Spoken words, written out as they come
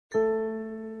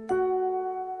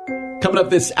Coming up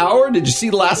this hour, did you see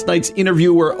last night's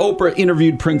interview where Oprah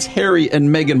interviewed Prince Harry and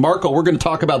Meghan Markle? We're going to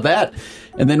talk about that.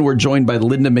 And then we're joined by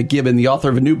Linda McGibbon, the author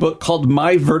of a new book called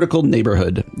My Vertical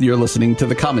Neighborhood. You're listening to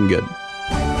The Common Good.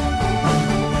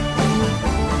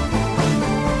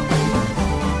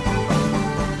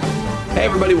 Hey,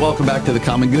 everybody. Welcome back to The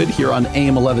Common Good here on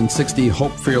AM 1160,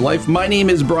 Hope for Your Life. My name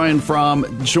is Brian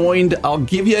Fromm, joined, I'll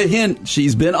give you a hint,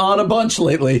 she's been on a bunch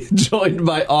lately, joined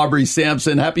by Aubrey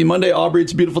Sampson. Happy Monday, Aubrey.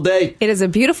 It's a beautiful day. It is a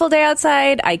beautiful day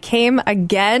outside. I came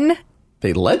again.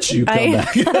 They let you come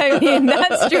back. I mean,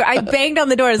 that's true. I banged on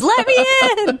the doors. Let me in.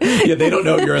 Yeah, they don't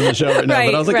know you're in the show right now. Right,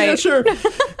 but I was like, right. Yeah, sure.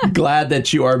 Glad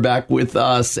that you are back with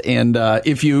us. And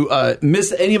if you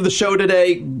missed any of the show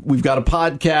today, we've got a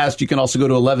podcast. You can also go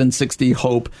to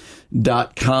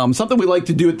 1160hope.com. Something we like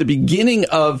to do at the beginning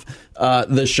of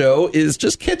the show is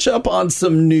just catch up on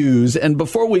some news. And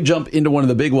before we jump into one of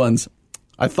the big ones,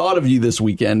 I thought of you this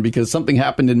weekend because something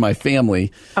happened in my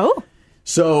family. Oh.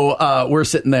 So we're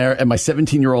sitting there, and my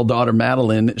 17-year-old daughter,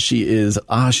 Madeline,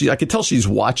 I could tell she's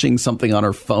watching something on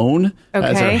her phone. Okay.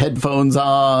 Has her headphones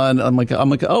on. I'm like,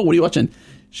 oh, what are you watching?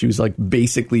 She was like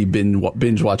basically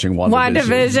binge watching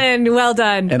WandaVision. Well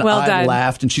done. And I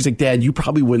laughed, and she's like, Dad, you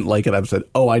probably wouldn't like it. I said,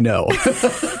 oh, I know.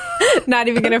 Not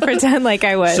even going to pretend like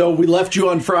I would. So we left you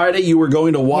on Friday. You were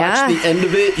going to watch the end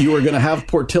of it. You were going to have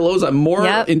Portillo's. I'm more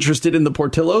interested in the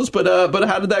Portillo's, but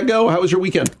how did that go? How was your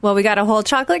weekend? Well, we got a whole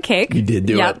chocolate cake. You did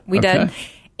do it? Yep, we did.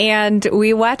 And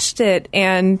we watched it,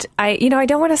 and I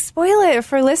don't want to spoil it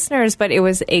for listeners, but it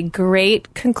was a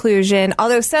great conclusion.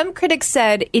 Although some critics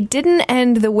said it didn't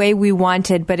end the way we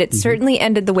wanted, but it certainly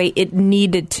ended the way it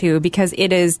needed to, because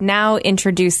it is now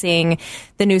introducing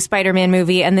the new Spider-Man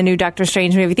movie and the new Doctor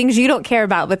Strange movie, things you don't care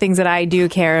about, but things that I do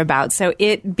care about. So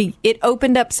it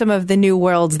opened up some of the new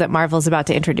worlds that Marvel's about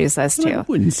to introduce us to. I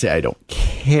wouldn't say I don't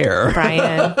care.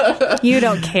 Brian, you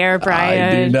don't care,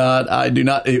 Brian. I do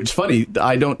not. It's funny.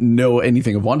 I don't know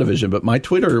anything of WandaVision, but my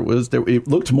Twitter it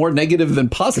looked more negative than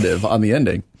positive on the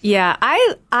ending. Yeah,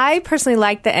 I personally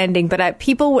liked the ending, but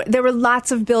there were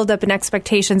lots of buildup and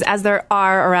expectations, as there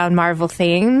are around Marvel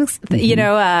things. You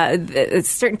know,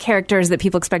 certain characters that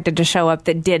people expected to show up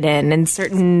that didn't, and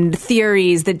certain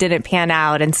theories that didn't pan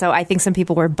out. And so I think some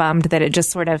people were bummed that it just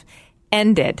sort of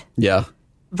ended. Yeah.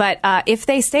 But if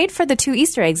they stayed for the 2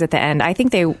 Easter eggs at the end, I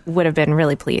think they would have been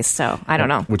really pleased. So I don't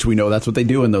know. Which we know that's what they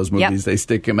do in those movies. Yep. They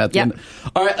stick them at the end.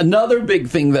 All right. Another big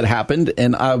thing that happened,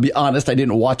 and I'll be honest, I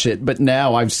didn't watch it, but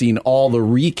now I've seen all the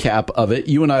recap of it.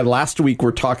 You and I last week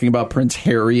were talking about Prince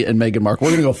Harry and Meghan Markle.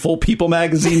 We're going to go full People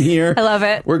magazine here. I love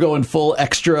it. We're going full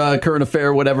extra current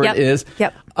affair, whatever it is.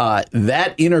 Yep.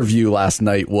 That interview last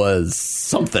night was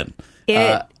something.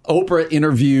 Oprah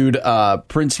interviewed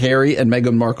Prince Harry and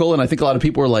Meghan Markle, and I think a lot of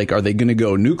people were like, are they going to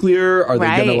go nuclear? Are they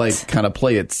going to like kind of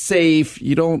play it safe?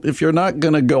 If you're not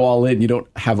going to go all in, you don't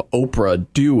have Oprah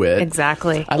do it.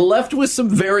 Exactly. I left with some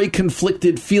very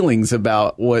conflicted feelings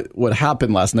about what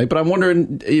happened last night, but I'm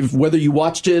wondering whether you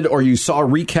watched it or you saw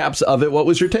recaps of it. What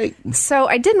was your take? So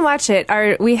I didn't watch it.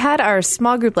 We had our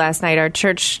small group last night, our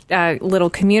church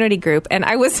little community group, and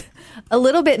I was a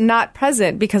little bit not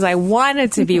present because I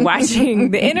wanted to be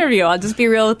watching the interview. I'll just be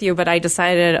real with you, but I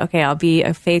decided, okay, I'll be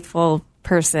a faithful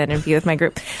person and be with my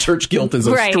group. Church guilt is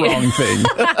a strong thing.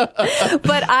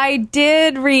 But I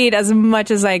did read as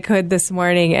much as I could this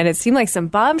morning, and it seemed like some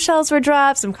bombshells were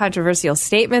dropped, some controversial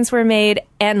statements were made,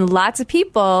 and lots of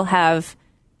people have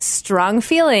strong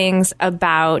feelings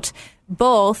about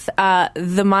both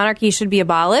the monarchy should be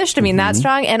abolished. I mean, that's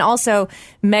strong. And also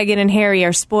Meghan and Harry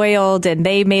are spoiled and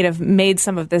they may have made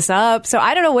some of this up. So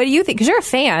I don't know. What do you think? Because you're a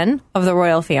fan of the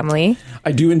royal family.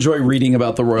 I do enjoy reading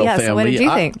about the royal family. So what did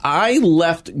you think? I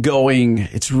left going,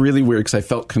 it's really weird because I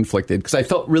felt conflicted because I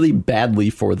felt really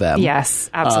badly for them. Yes,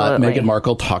 absolutely. Meghan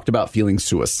Markle talked about feeling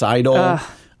suicidal.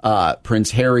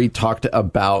 Prince Harry talked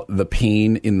about the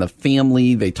pain in the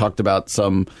family. They talked about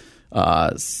some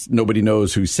nobody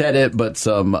knows who said it, but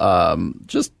some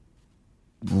just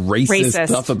racist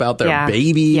stuff about their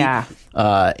baby. Yeah.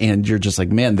 And you're just like,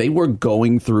 man, they were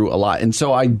going through a lot. And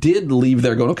so I did leave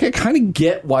there going, okay, I kind of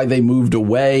get why they moved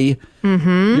away.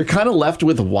 You're kind of left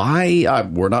with why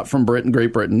we're not from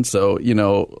Great Britain. So,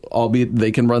 albeit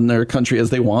they can run their country as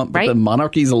they want. But the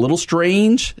monarchy is a little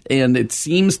strange. And it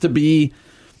seems to be,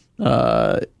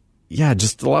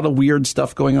 just a lot of weird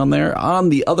stuff going on there. On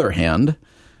the other hand,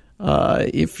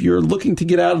 if you're looking to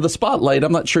get out of the spotlight,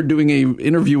 I'm not sure doing an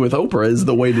interview with Oprah is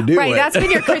the way to do it. Right, that's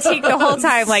been your critique the whole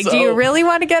time. Like, do you really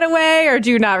want to get away or do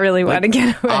you not really want to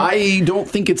get away? I don't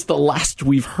think it's the last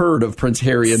we've heard of Prince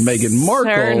Harry and Meghan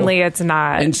Markle. Certainly it's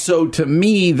not. And so to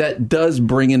me, that does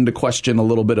bring into question a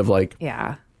little bit of like...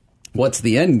 Yeah. what's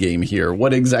the end game here?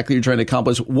 What exactly you're trying to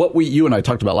accomplish? What you and I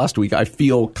talked about last week, I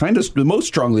feel kind of the most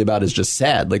strongly about is just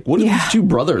sad. Like, what are these two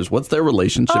brothers? What's their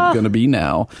relationship going to be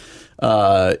now?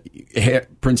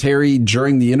 Prince Harry,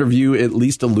 during the interview, at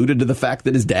least alluded to the fact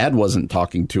that his dad wasn't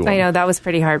talking to him. I know, that was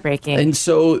pretty heartbreaking. And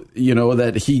so,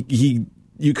 that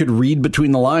you could read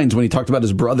between the lines when he talked about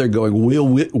his brother going,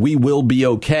 we will be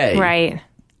okay. Right.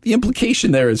 The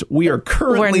implication there is we're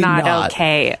not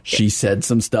okay. She said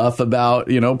some stuff about,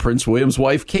 Prince William's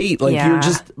wife, Kate.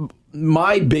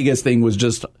 My biggest thing was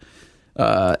just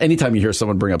anytime you hear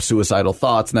someone bring up suicidal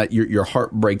thoughts and that your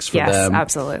heart breaks for them. Yes,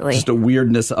 absolutely. Just a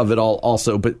weirdness of it all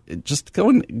also. But just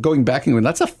going back and going,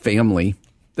 that's a family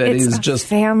that is just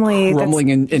family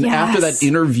crumbling. And after that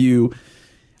interview,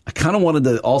 I kind of wanted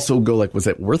to also go like, was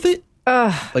it worth it?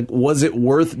 Like, was it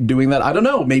worth doing that? I don't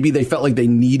know. Maybe they felt like they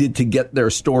needed to get their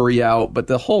story out. But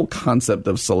the whole concept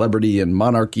of celebrity and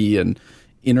monarchy and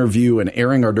interview and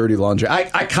airing our dirty laundry, I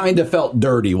kind of felt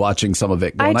dirty watching some of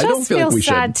it. Going, I don't feel like we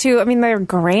sad should. Too. I mean, there are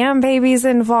grandbabies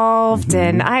involved,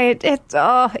 and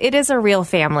it is a real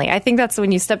family. I think that's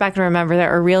when you step back and remember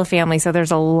they're a real family. So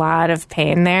there's a lot of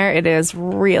pain there. It is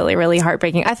really, really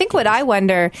heartbreaking. I think what I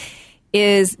wonder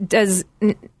is,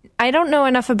 I don't know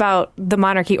enough about the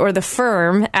monarchy or the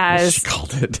firm, as she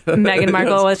called it, Meghan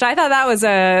Markle, which I thought that was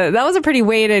a pretty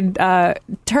weighted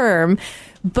term.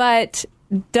 But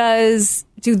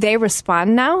do they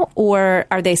respond now, or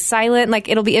are they silent? Like,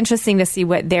 it'll be interesting to see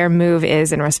what their move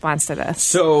is in response to this.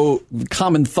 So the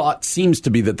common thought seems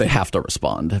to be that they have to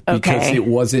respond because it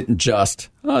wasn't just,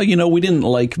 we didn't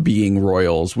like being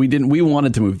royals. We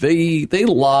wanted to move. They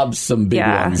lobbed some big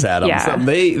ones at them. Yeah. So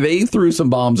they threw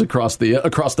some bombs across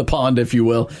the pond, if you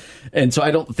will. And so I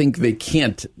don't think they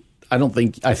can't. I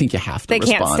think you have to respond. They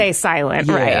can't stay silent.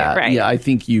 Right. Yeah, I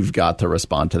think you've got to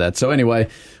respond to that. So anyway,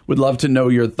 would love to know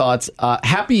your thoughts.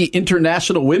 Happy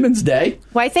International Women's Day.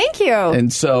 Why, thank you.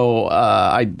 And so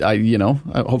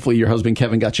hopefully your husband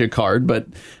Kevin got you a card, but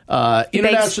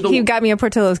international. He got me a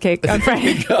Portillo's cake on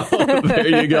Friday.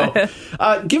 There you go.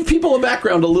 Give people a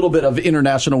background, a little bit of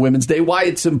International Women's Day, why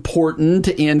it's important,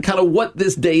 and kind of what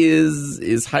this day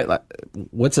is highlight.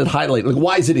 What's it highlight? Like,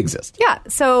 why does it exist? Yeah.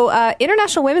 So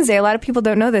International Women's Day, a lot of people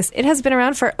don't know this. It has been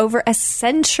around for over a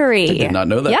century. I did not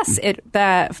know that. Yes, it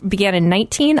began in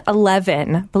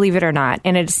 1911, believe it or not,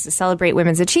 and it's to celebrate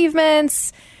women's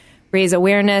achievements, raise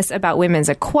awareness about women's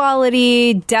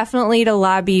equality, definitely to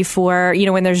lobby for,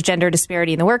 when there's gender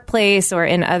disparity in the workplace or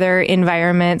in other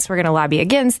environments, we're going to lobby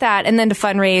against that. And then to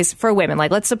fundraise for women.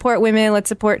 Like, let's support women. Let's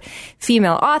support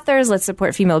female authors. Let's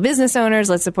support female business owners.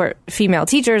 Let's support female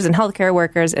teachers and healthcare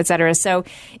workers, et cetera. So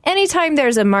anytime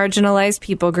there's a marginalized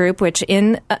people group, which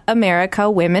in America,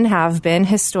 women have been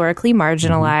historically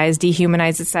marginalized,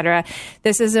 dehumanized, et cetera,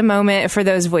 this is a moment for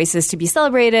those voices to be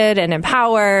celebrated and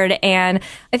empowered. And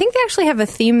I think they actually have a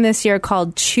theme this year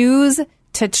called Choose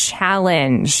to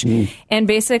Challenge. And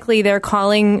basically they're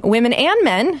calling women and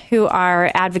men who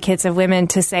are advocates of women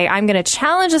to say, I'm going to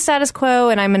challenge the status quo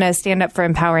and I'm going to stand up for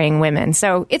empowering women.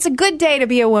 So it's a good day to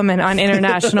be a woman on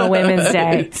International Women's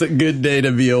Day. It's a good day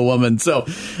to be a woman. So,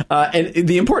 and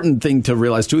the important thing to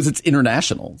realize too is it's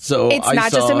international. So it's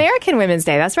not just American Women's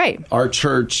Day. That's right. Our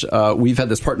church, we've had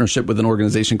this partnership with an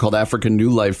organization called African New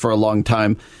Life for a long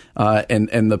time.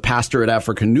 And the pastor at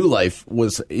African New Life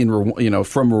was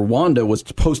from Rwanda was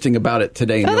posting about it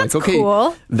today. And that's okay,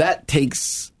 cool. That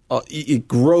takes, it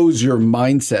grows your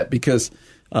mindset because,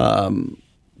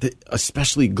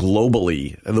 especially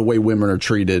globally, the way women are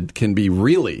treated can be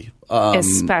really,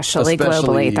 especially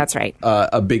globally. That's right.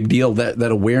 A big deal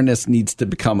that awareness needs to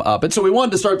become up. And so we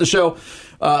wanted to start the show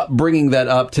bringing that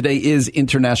up. Today is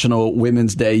International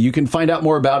Women's Day. You can find out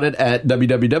more about it at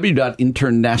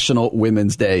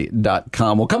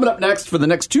www.internationalwomensday.com. Well, coming up next for the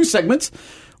next two segments,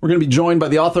 we're going to be joined by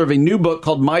the author of a new book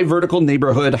called My Vertical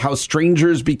Neighborhood, How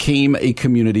Strangers Became a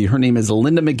Community. Her name is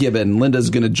Linda McGibbon.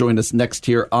 Linda's going to join us next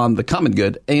here on The Common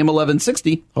Good, AM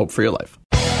 1160, Hope for Your Life.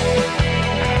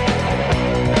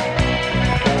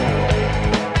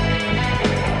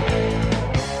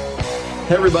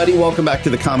 Hey everybody, welcome back to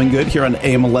The Common Good here on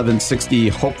AM 1160,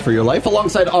 Hope for Your Life.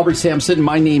 Alongside Aubrey Sampson,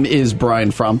 my name is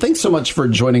Brian Fromm. Thanks so much for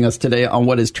joining us today on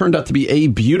what has turned out to be a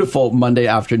beautiful Monday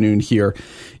afternoon here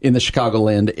in the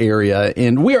Chicagoland area.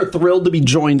 And we are thrilled to be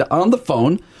joined on the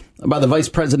phone by the Vice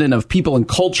President of People and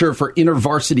Culture for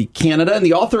InterVarsity Canada and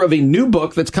the author of a new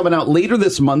book that's coming out later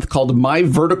this month called My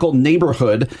Vertical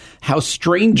Neighborhood, How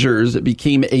Strangers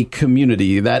Became a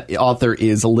Community. That author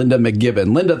is Linda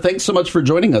McGibbon. Linda, thanks so much for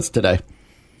joining us today.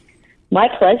 My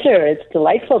pleasure. It's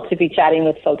delightful to be chatting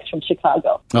with folks from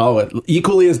Chicago. Oh,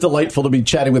 equally as delightful to be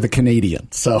chatting with a Canadian.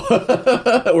 So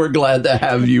we're glad to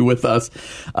have you with us.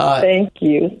 Thank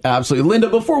you. Absolutely. Linda,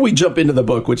 before we jump into the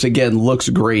book, which again looks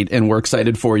great and we're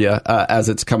excited for you as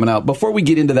it's coming out, before we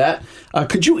get into that,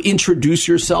 could you introduce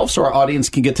yourself so our audience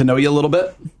can get to know you a little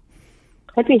bit?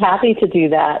 I'd be happy to do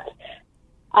that.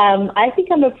 I think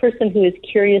I'm a person who is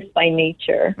curious by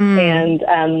nature.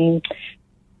 And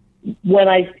when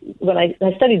I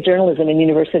studied journalism in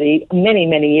university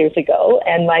many years ago,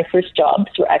 and my first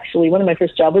jobs were actually, one of my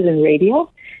first jobs was in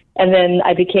radio, and then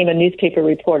I became a newspaper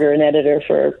reporter and editor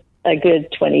for a good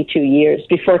 22 years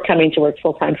before coming to work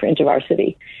full-time for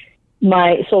InterVarsity.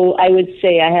 So I would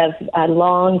say I have a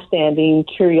long-standing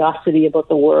curiosity about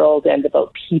the world and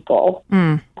about people,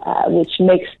 which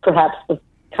makes perhaps the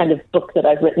kind of book that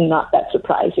I've written not that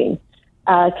surprising.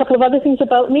 A couple of other things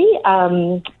about me.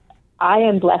 I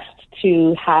am blessed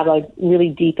to have a really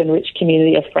deep and rich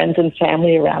community of friends and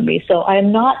family around me. So I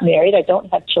am not married. I don't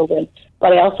have children,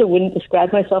 but I also wouldn't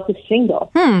describe myself as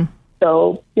single.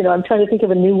 So, I'm trying to think of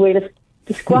a new way to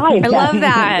describe I love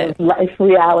that. Life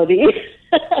reality.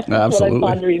 Absolutely. What I'm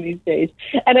pondering these days.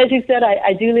 And as you said,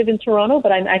 I do live in Toronto,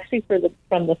 but I'm actually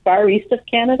from the far east of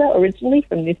Canada, originally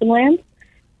from Newfoundland.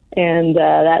 And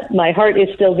that my heart is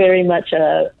still very much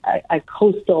a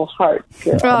coastal heart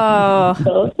girl. Oh.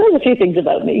 So there's a few things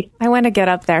about me. I want to get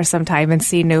up there sometime and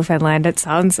see Newfoundland. It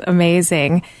sounds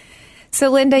amazing. So,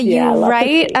 Linda, you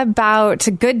write about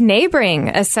good neighboring,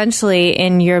 essentially,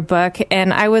 in your book.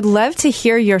 And I would love to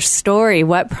hear your story.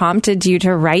 What prompted you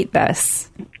to write this?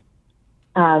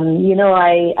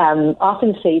 I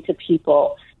often say to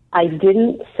people, I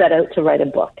didn't set out to write a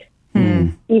book.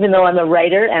 Even though I'm a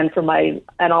writer, and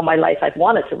all my life I've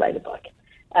wanted to write a book.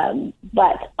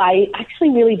 But I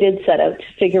actually really did set out to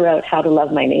figure out how to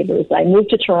love my neighbors. I moved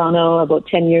to Toronto about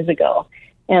 10 years ago.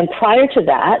 And prior to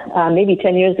that, maybe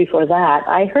 10 years before that,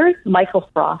 I heard Michael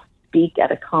Frost speak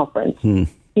at a conference.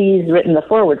 He's written the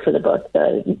foreword for the book,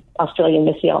 the Australian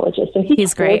missiologist. And he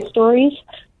told stories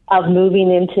of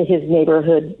moving into his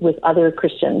neighborhood with other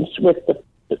Christians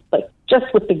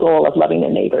just with the goal of loving their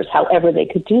neighbors, however they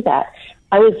could do that.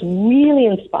 I was really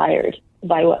inspired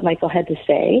by what Michael had to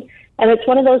say. And it's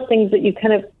one of those things that you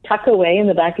kind of tuck away in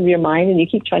the back of your mind and you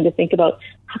keep trying to think about,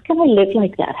 how can I live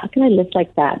like that? How can I live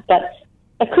like that? But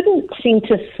I couldn't seem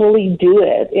to fully do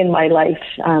it in my life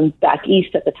back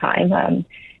east at the time.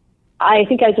 I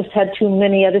think I just had too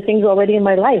many other things already in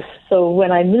my life. So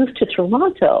when I moved to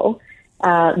Toronto,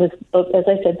 as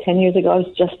I said, 10 years ago, I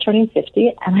was just turning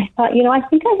 50, and I thought, I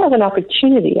think I have an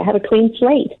opportunity. I have a clean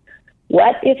slate.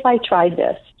 What if I tried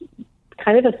this?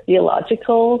 Kind of a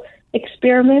theological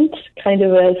experiment, kind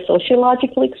of a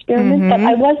sociological experiment, but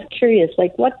I was curious,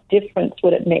 what difference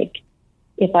would it make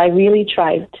if I really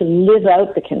tried to live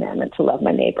out the commandment to love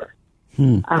my neighbor?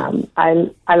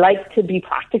 I like to be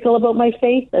practical about my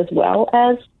faith as well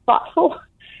as thoughtful.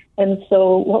 And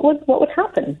so what would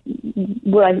happen?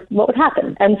 What would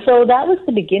happen? And so that was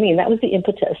the beginning. That was the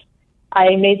impetus.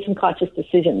 I made some conscious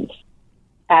decisions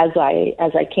as I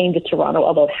came to Toronto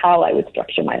about how I would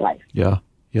structure my life. Yeah.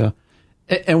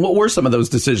 And what were some of those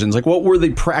decisions? What were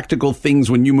the practical things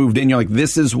when you moved in? You're like,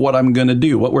 this is what I'm going to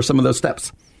do. What were some of those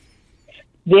steps?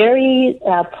 Very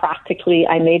practically,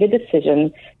 I made a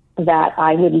decision that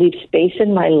I would leave space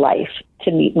in my life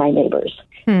to meet my neighbors.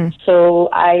 So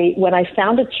when I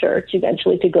found a church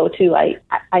eventually to go to,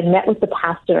 I met with the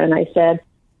pastor and I said,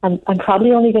 I'm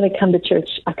probably only going to come to church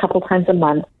a couple times a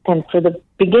month. And for the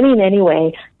beginning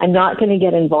anyway, I'm not going to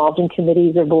get involved in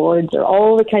committees or boards or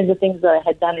all the kinds of things that I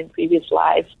had done in previous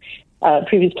lives,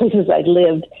 previous places I'd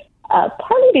lived.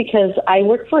 Partly because I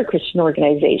worked for a Christian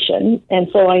organization, and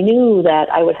so I knew that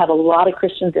I would have a lot of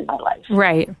Christians in my life.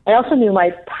 Right. I also knew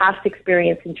my past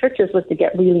experience in churches was to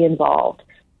get really involved.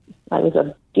 I was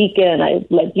a deacon, I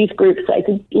led youth groups, I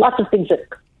did lots of things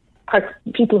that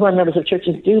people who are members of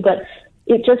churches do, but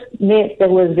it just meant there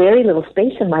was very little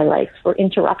space in my life for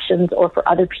interruptions or for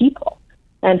other people,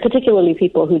 and particularly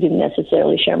people who didn't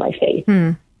necessarily share my faith.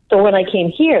 So when I came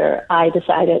here, I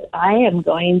decided I am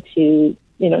going to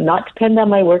not depend on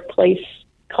my workplace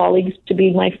colleagues to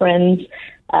be my friends.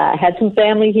 I had some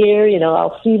family here,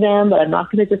 I'll see them, but I'm not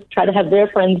going to just try to have their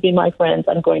friends be my friends.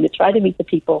 I'm going to try to meet the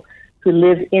people who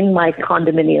live in my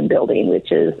condominium building,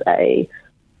 which is a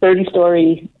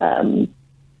 30-story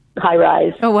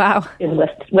high-rise. Oh, wow. In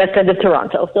west end of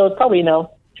Toronto. So it's probably,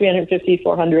 350,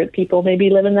 400 people maybe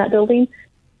live in that building.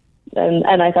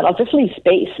 And I thought, I'll just leave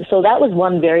space. So that was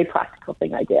one very practical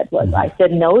thing I did, was I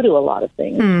said no to a lot of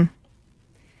things.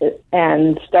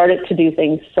 And started to do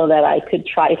things so that I could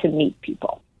try to meet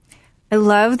people. I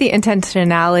love the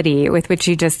intentionality with which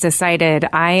you just decided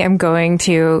I am going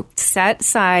to set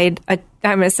aside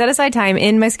time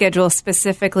in my schedule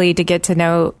specifically to get to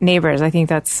know neighbors. I think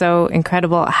that's so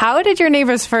incredible. How did your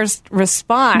neighbors first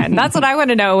respond? That's what I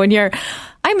want to know when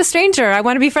I'm a stranger. I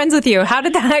want to be friends with you. How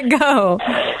did that go?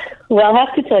 Well, I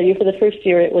have to tell you, for the first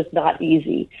year, it was not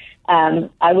easy.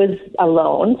 I was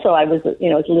alone, so I was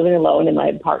living alone in my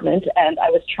apartment, and I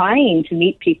was trying to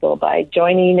meet people by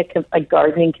joining a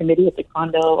gardening committee at the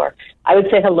condo, or I would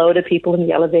say hello to people in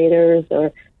the elevators,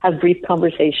 or have brief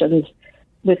conversations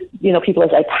with people as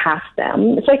I passed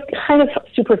them. So I kind of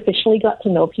superficially got to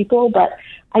know people, but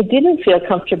I didn't feel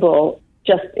comfortable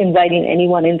just inviting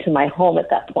anyone into my home at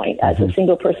that point. As a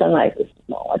single person, I'm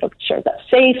not sure that's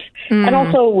safe, and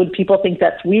also, would people think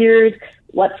that's weird?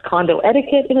 What's condo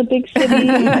etiquette in a big city?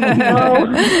 I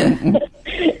don't know.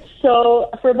 So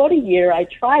for about a year, I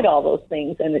tried all those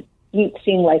things, and it didn't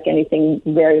seem like anything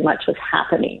very much was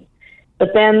happening.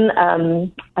 But then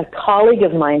a colleague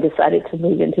of mine decided to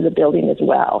move into the building as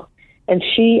well. And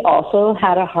she also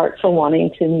had a heart for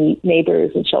wanting to meet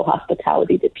neighbors and show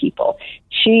hospitality to people.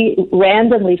 She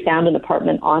randomly found an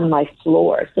apartment on my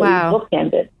floor. So wow. We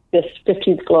bookended this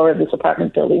 15th floor of this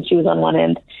apartment building. She was on one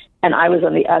end, and I was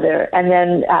on the other, and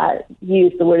then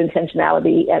used the word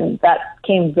intentionality, and that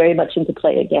came very much into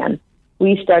play again.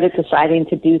 We started deciding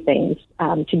to do things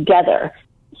together.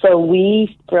 So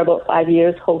we, for about 5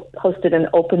 years, hosted an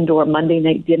open-door Monday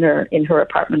night dinner in her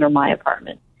apartment or my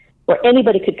apartment, where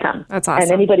anybody could come. That's awesome.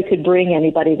 And anybody could bring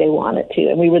anybody they wanted to.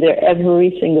 And we were there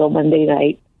every single Monday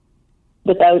night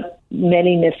without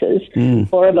many misses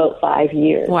for about 5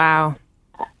 years. Wow.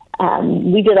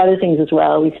 We did other things as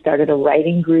well. We started a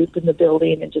writing group in the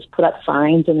building and just put up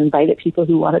signs and invited people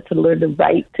who wanted to learn to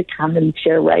write to come and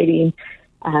share writing.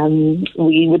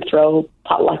 We would throw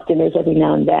potluck dinners every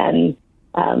now and then.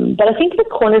 But I think the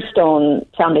cornerstone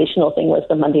foundational thing was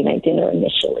the Monday night dinner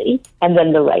initially, and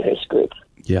then the writers group.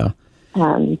 Yeah.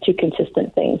 Two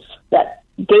consistent things that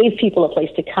gave people a place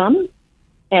to come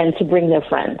and to bring their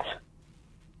friends.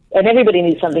 And everybody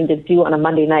needs something to do on a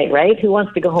Monday night, right? Who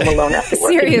wants to go home alone after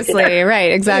work? Seriously, right,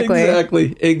 exactly.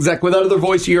 Exactly. That other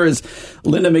voice here is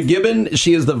Linda McGibbon.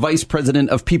 She is the Vice President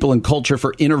of People and Culture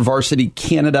for InterVarsity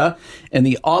Canada and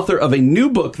the author of a new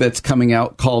book that's coming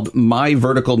out called My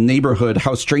Vertical Neighborhood,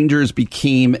 How Strangers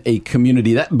Became a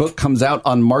Community. That book comes out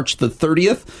on March the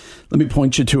 30th. Let me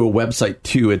point you to a website,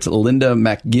 too. It's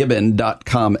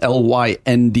lindamacgibbon.com,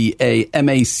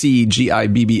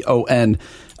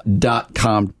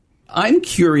 LYNDAMACGIBBON.com. I'm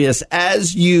curious,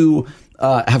 as you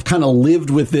have kind of lived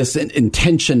with this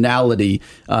intentionality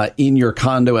in your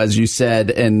condo, as you said,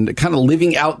 and kind of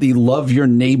living out the love your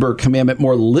neighbor commandment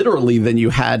more literally than you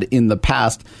had in the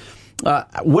past,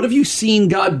 what have you seen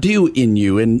God do in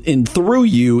you and through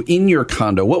you in your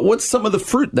condo? What's some of the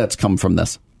fruit that's come from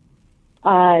this?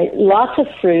 Lots of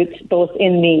fruit, both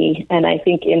in me and I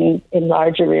think in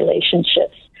larger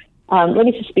relationships. Let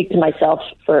me just speak to myself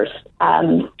first.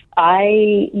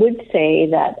 I would say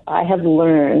that I have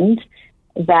learned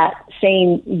that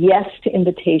saying yes to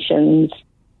invitations,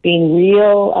 being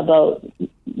real about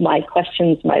my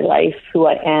questions, my life, who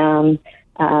I am,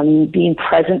 being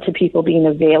present to people, being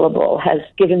available, has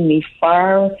given me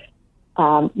far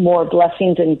more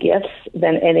blessings and gifts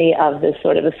than any of the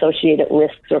sort of associated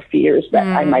risks or fears that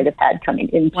I might have had coming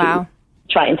into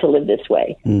trying to live this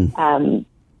way.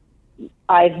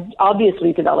 I've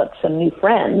obviously developed some new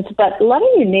friends, but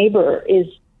loving your neighbor is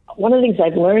one of the things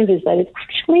I've learned is that it's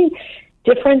actually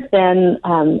different than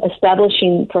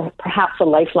establishing perhaps a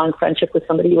lifelong friendship with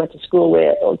somebody you went to school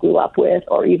with or grew up with,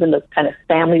 or even the kind of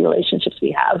family relationships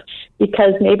we have,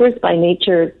 because neighbors by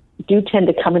nature do tend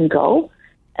to come and go.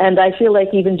 And I feel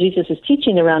like even Jesus'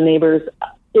 teaching around neighbors,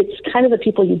 it's kind of the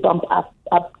people you bump up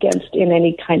against in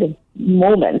any kind of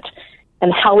moment.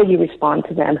 And how will you respond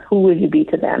to them? Who will you be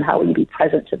to them? How will you be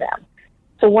present to them?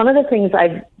 So one of the things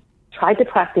I've tried to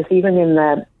practice even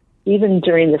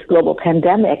during this global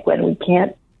pandemic when we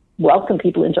can't welcome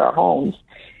people into our homes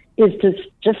is to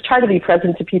just try to be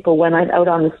present to people when I'm out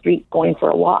on the street going for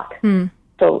a walk.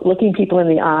 So looking people in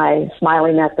the eye,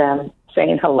 smiling at them,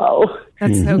 saying hello.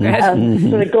 That's so good.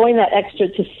 Sort of going that extra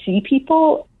to see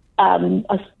people.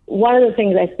 One of the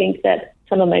things I think that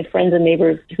some of my friends and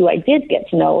neighbors who I did get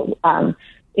to know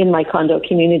in my condo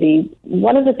community,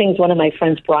 one of the things one of my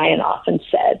friends, Brian, often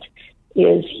said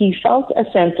is he felt a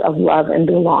sense of love and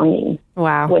belonging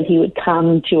when he would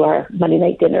come to our Monday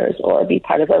night dinners or be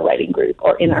part of our writing group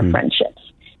or in our friendships.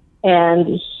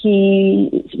 And he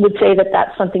would say that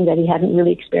that's something that he hadn't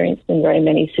really experienced in very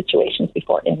many situations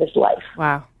before in his life.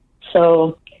 Wow.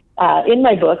 So in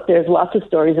my book, there's lots of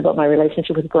stories about my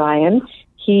relationship with Brian.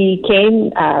 He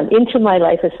came into my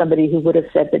life as somebody who would have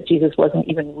said that Jesus wasn't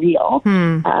even real.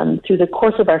 Through the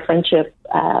course of our friendship,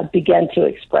 began to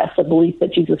express a belief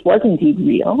that Jesus was indeed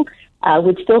real.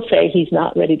 Would still say he's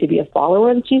not ready to be a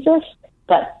follower of Jesus,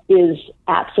 but is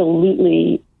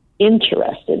absolutely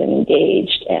interested and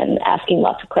engaged and asking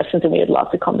lots of questions, and we had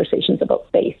lots of conversations about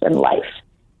faith and life.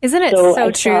 Isn't it so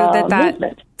true that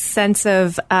movement. Sense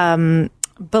of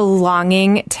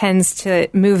belonging tends to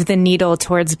move the needle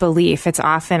towards belief? It's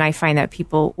often, I find, that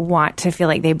people want to feel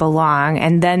like they belong,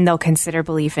 and then they'll consider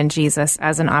belief in Jesus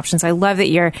as an option. So I love that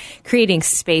you're creating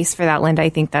space for that, Linda. I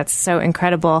think that's so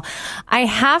incredible. I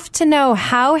have to know,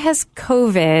 how has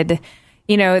COVID,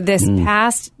 this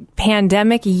past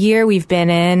pandemic year we've been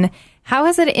in, how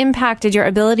has it impacted your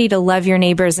ability to love your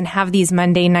neighbors and have these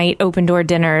Monday night open door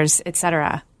dinners, et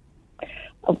cetera?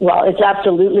 Well, it's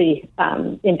absolutely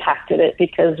impacted it,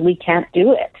 because we can't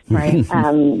do it. Right.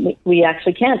 We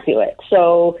actually can't do it.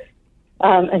 So,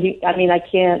 I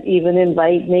can't even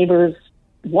invite neighbors,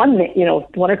 one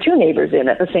or two neighbors in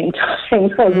at the same time.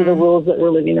 Those are the rules that we're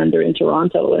living under in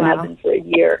Toronto and have been for a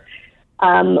year.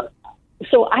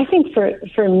 So I think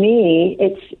for me,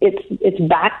 it's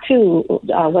back to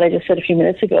what I just said a few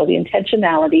minutes ago: the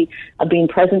intentionality of being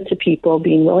present to people,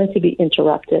 being willing to be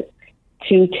interrupted,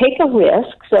 to take a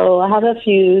risk. So I have a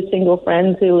few single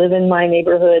friends who live in my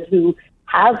neighborhood who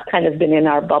have kind of been in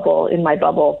my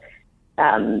bubble,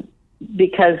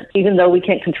 because even though we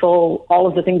can't control all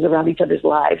of the things around each other's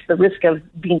lives, the risk of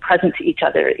being present to each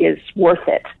other is worth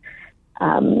it.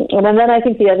 And then I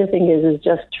think the other thing is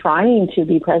just trying to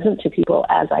be present to people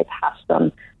as I pass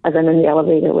them, as I'm in the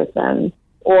elevator with them,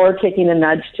 or taking a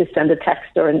nudge to send a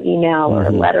text or an email or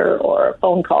a letter or a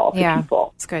phone call to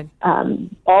people. That's good.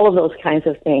 All of those kinds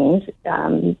of things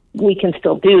we can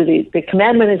still do. The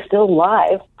commandment is still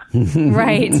live.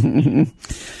 Right.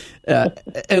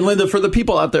 And Linda, for the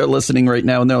people out there listening right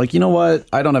now, and they're like, you know what?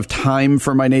 I don't have time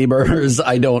for my neighbors.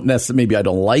 Maybe I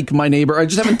don't like my neighbor. I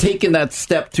just haven't taken that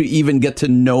step to even get to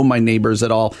know my neighbors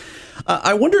at all.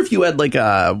 I wonder if you had like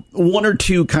one or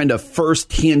two kind of first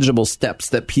tangible steps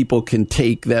that people can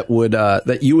take that would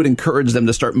that you would encourage them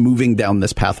to start moving down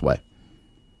this pathway.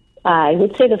 I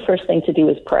would say the first thing to do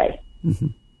is pray.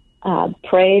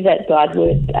 Pray that God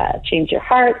would change your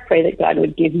heart. Pray that God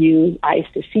would give you eyes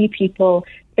to see people.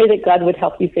 Pray that God would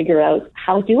help you figure out,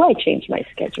 how do I change my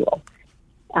schedule?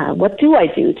 What do I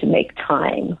do to make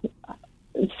time?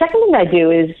 The second thing I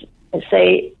do is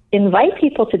say, invite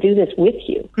people to do this with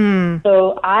you.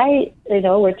 So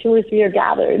where two or three are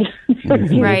gathered,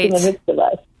 right, in the midst of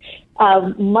us.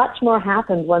 Much more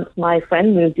happened once my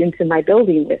friend moved into my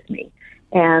building with me.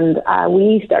 And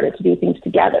we started to do things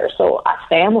together. So a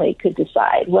family could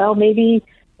decide, well, maybe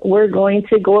we're going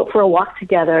to go out for a walk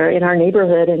together in our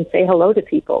neighborhood and say hello to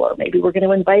people. Or maybe we're going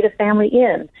to invite a family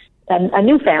in, a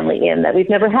new family in that we've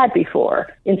never had before,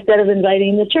 instead of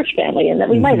inviting the church family in that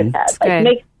we might have had. Like,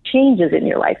 make changes in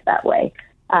your life that way.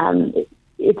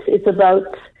 It's about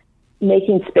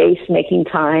making space, making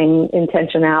time,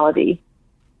 intentionality.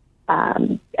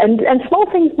 And small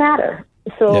things matter.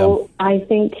 So I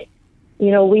think,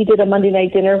 we did a Monday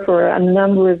night dinner for a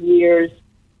number of years,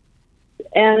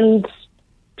 and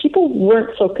people weren't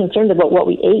so concerned about what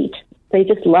we ate. They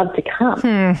just loved to come.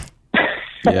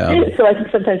 So I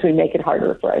think sometimes we make it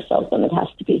harder for ourselves than it has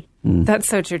to be. That's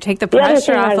so true. Take the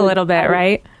pressure off a little bit,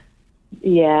 right?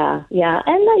 Yeah.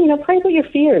 And, pray about your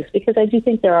fears, because I do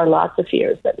think there are lots of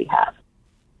fears that we have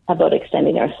about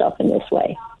extending ourselves in this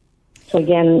way. So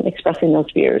again, expressing those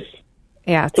fears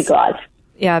to God.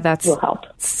 Yeah, that's will help.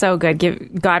 So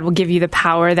good. God will give you the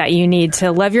power that you need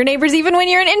to love your neighbors, even when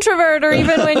you're an introvert or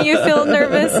even when you feel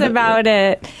nervous about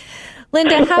it.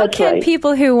 Linda, how can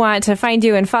people who want to find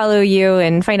you and follow you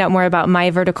and find out more about My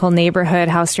Vertical Neighborhood,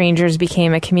 how strangers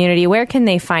became a community, where can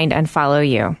they find and follow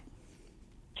you?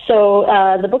 So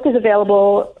the book is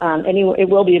available anywhere. It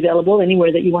will be available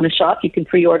anywhere that you want to shop. You can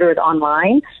pre-order it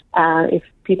online. If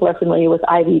people are familiar with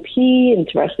IVP and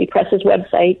Varsity Press's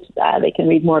website, they can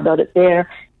read more about it there.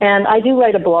 And I do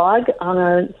write a blog on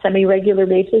a semi-regular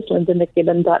basis,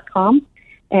 lindamcgibbon.com,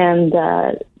 and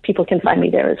people can find me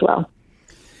there as well.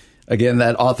 Again,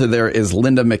 that author there is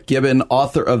Linda McGibbon,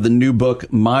 author of the new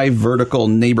book, My Vertical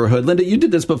Neighborhood. Linda, you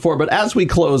did this before, but as we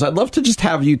close, I'd love to just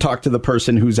have you talk to the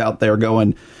person who's out there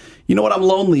going, you know what, I'm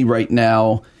lonely right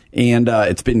now. And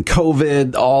it's been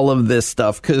COVID, all of this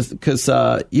stuff, because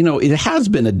it has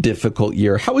been a difficult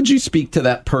year. How would you speak to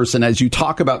that person as you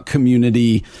talk about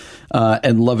community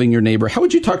and loving your neighbor? How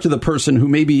would you talk to the person who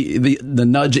maybe the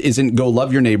nudge isn't go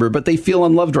love your neighbor, but they feel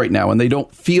unloved right now and they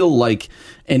don't feel like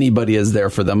anybody is there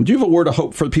for them? Do you have a word of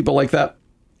hope for people like that?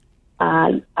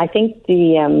 I think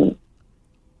the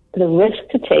the risk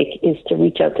to take is to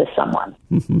reach out to someone.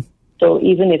 So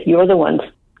even if you're the one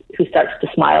who starts to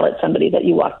smile at somebody that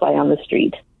you walk by on the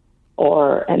street,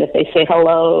 and if they say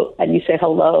hello and you say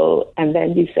hello and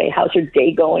then you say, how's your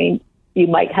day going? You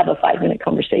might have a 5-minute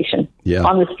conversation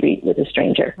on the street with a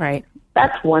stranger. Right.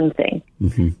 That's one thing.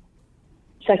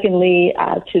 Secondly,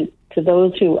 to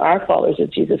those who are followers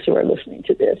of Jesus who are listening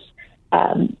to this,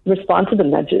 respond to the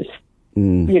nudges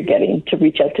you're getting to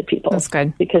reach out to people. That's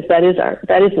good. Because that is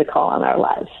the call on our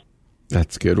lives.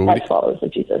 That's good. As followers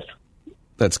of Jesus.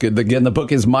 That's good. Again, the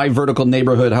book is My Vertical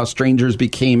Neighborhood, How Strangers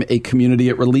Became a Community.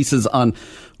 It releases on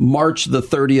March the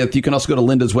 30th. You can also go to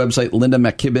Linda's website,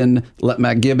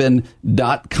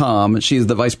 lindamcgibbon.com. She is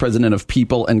the Vice President of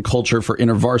People and Culture for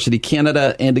InterVarsity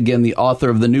Canada, and again, the author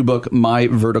of the new book, My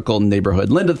Vertical Neighborhood.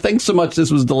 Linda, thanks so much.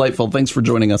 This was delightful. Thanks for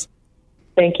joining us.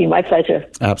 Thank you. My pleasure.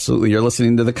 Absolutely. You're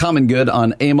listening to The Common Good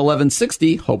on AM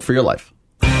 1160. Hope for your life.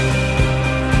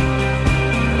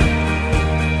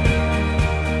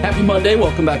 Happy Monday.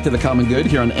 Welcome back to The Common Good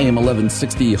here on AM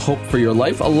 1160, Hope for Your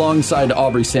Life, alongside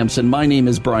Aubrey Sampson. My name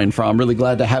is Brian Fromm. Really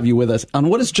glad to have you with us on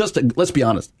what is just, let's be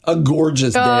honest, a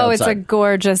gorgeous day outside. Oh, it's a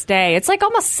gorgeous day. It's like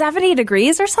almost 70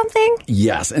 degrees or something.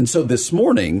 Yes. And so this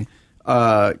morning,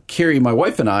 Carrie, my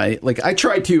wife, and I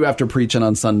try to, after preaching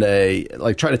on Sunday,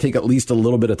 try to take at least a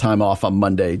little bit of time off on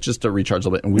Monday just to recharge a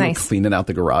little bit. And we were cleaning out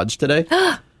the garage today.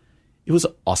 It was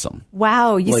awesome.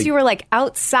 Wow. You were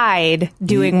outside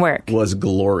doing work. It was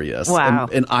glorious. Wow.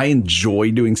 And I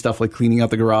enjoy doing stuff like cleaning out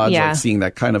the garage, seeing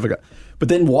that kind of but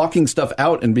then walking stuff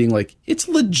out and being it's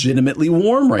legitimately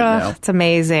warm now. It's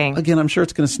amazing. Again, I'm sure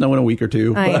it's going to snow in a week or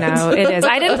two. I know, it is.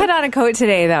 I didn't put on a coat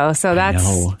today, though, so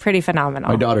that's pretty phenomenal.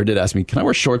 My daughter did ask me, can I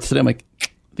wear shorts today? I'm like, I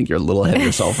think you're a little ahead of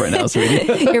yourself right now, sweetie.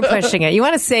 You're pushing it. You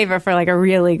want to save it for a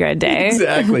really good day.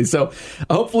 Exactly. So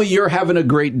hopefully you're having a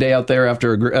great day out there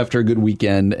after a good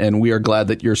weekend, and we are glad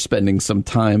that you're spending some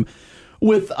time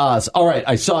with us. All right.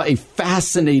 I saw a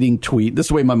fascinating tweet. This is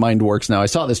the way my mind works now. I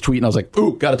saw this tweet and I was like,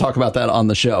 ooh, got to talk about that on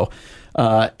the show.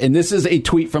 And this is a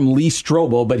tweet from Lee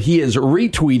Strobel, but he is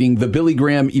retweeting the Billy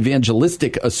Graham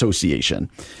Evangelistic Association.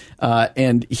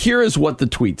 And here is what the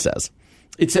tweet says.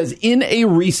 It says, in a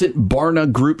recent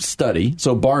Barna Group study,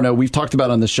 so Barna, we've talked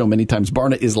about on this show many times,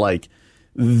 Barna is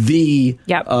the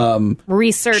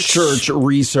research church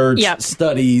research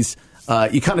studies.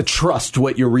 You kind of trust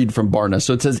what you read from Barna.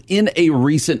 So it says, in a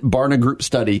recent Barna Group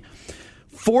study,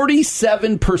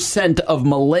 47% of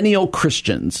millennial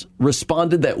Christians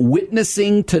responded that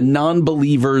witnessing to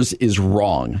non-believers is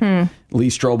wrong. Lee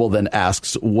Strobel then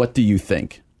asks, what do you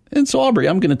think? And so, Aubrey,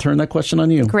 I'm going to turn that question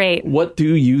on you. Great. What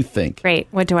do you think? Great.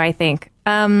 What do I think?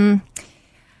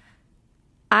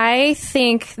 I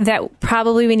think that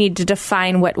probably we need to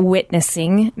define what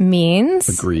witnessing means.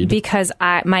 Agreed. Because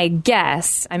my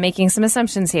guess, I'm making some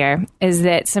assumptions here, is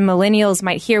that some millennials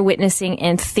might hear witnessing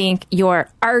and think you're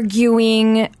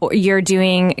arguing or you're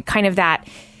doing kind of that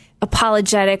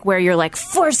apologetic where you're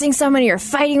forcing someone, you're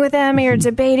fighting with them, or you're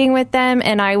debating with them.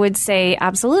 And I would say,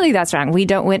 absolutely, that's wrong. We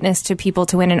don't witness to people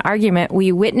to win an argument.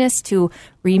 We witness to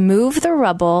remove the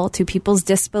rubble to people's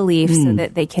disbelief so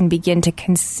that they can begin to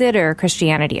consider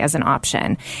Christianity as an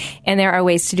option. And there are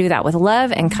ways to do that with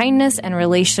love and kindness and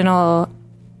relational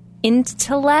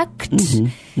intellect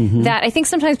that I think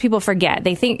sometimes people forget.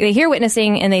 They hear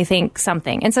witnessing and they think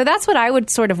something. And so that's what I would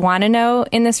sort of want to know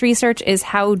in this research is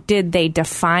how did they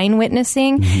define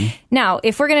witnessing? Now,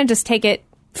 if we're going to just take it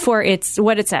for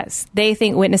what it says, they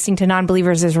think witnessing to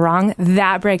non-believers is wrong.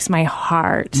 That breaks my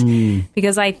heart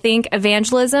because I think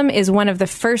evangelism is one of the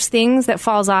first things that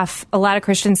falls off a lot of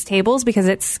Christians' tables because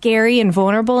it's scary and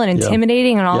vulnerable and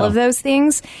intimidating and all of those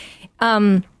things.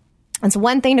 It's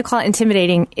one thing to call it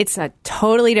intimidating. It's a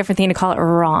totally different thing to call it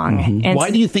wrong. And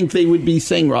why do you think they would be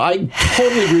saying wrong? I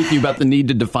totally agree with you about the need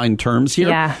to define terms here.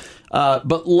 Yeah.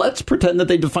 But let's pretend that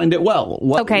they defined it well.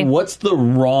 What's the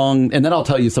wrong? And then I'll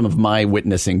tell you some of my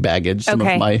witnessing baggage. Some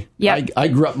of my. I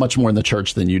grew up much more in the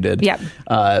church than you did.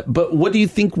 But what do you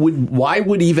think why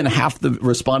would even half the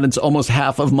respondents, almost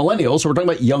half of millennials, so we're talking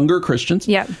about younger Christians,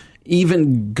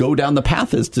 even go down the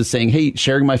path as to saying, hey,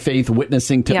 sharing my faith,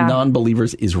 witnessing to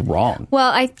non-believers is wrong?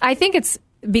 Well, I think it's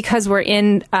because we're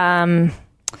in a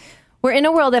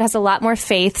world that has a lot more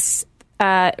faiths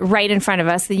right in front of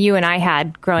us than you and I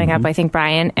had growing up, I think,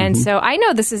 Brian. And so I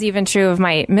know this is even true of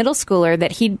my middle schooler,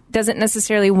 that he doesn't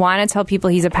necessarily want to tell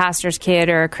people he's a pastor's kid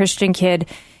or a Christian kid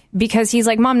because he's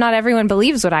like, Mom, not everyone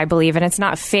believes what I believe, and it's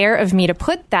not fair of me to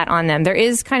put that on them. There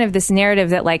is kind of this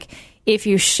narrative that if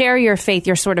you share your faith,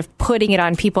 you're sort of putting it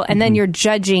on people, and then you're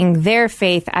judging their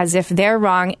faith as if they're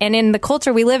wrong. And in the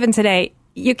culture we live in today,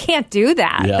 you can't do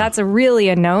that. That's really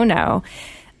a no-no.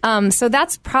 So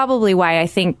that's probably why I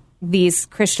think these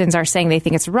Christians are saying they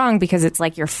think it's wrong, because it's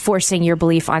like you're forcing your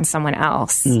belief on someone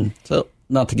else. So,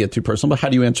 not to get too personal, but how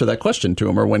do you answer that question to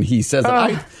him? Or when he says,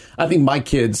 I think my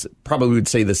kids probably would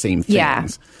say the same things. Yeah.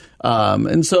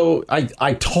 And so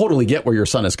I totally get where your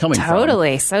son is coming from.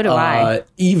 Totally. So do I.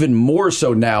 Even more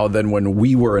so now than when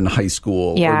we were in high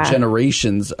school or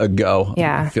generations ago.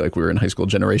 Yeah. I feel like we were in high school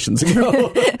generations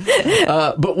ago.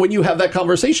 But when you have that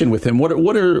conversation with him, what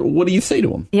do you say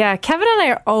to him? Yeah. Kevin and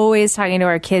I are always talking to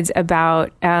our kids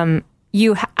about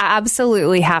you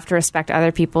absolutely have to respect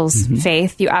other people's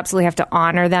faith. You absolutely have to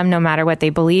honor them no matter what they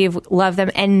believe, love them,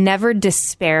 and never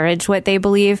disparage what they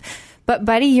believe. But,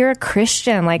 buddy, you're a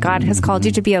Christian. Like, God has called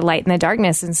you to be a light in the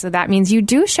darkness. And so that means you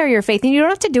do share your faith. And you don't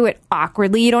have to do it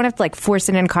awkwardly. You don't have to, like, force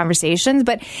it in conversations.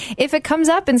 But if it comes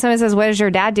up and someone says, what does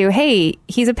your dad do? Hey,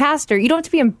 he's a pastor. You don't have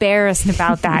to be embarrassed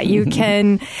about that. You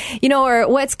can, or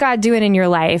what's God doing in your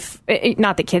life?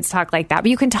 Not that kids talk like that,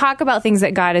 but you can talk about things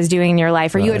that God is doing in your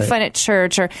life. Or you had fun at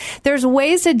church. Or there's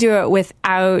ways to do it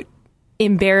without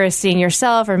embarrassing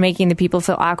yourself or making the people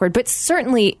feel awkward. But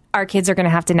certainly our kids are going to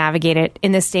have to navigate it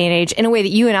in this day and age in a way that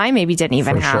you and I maybe didn't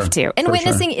even have to. And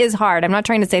witnessing is hard. I'm not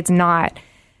trying to say it's not,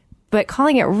 but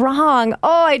calling it wrong.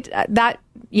 That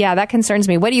concerns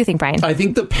me. What do you think, Brian? I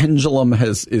think the pendulum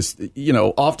is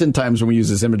oftentimes when we use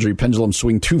this imagery, pendulums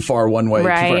swing too far one way.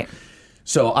 Right.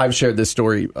 So I've shared this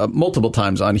story multiple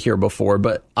times on here before,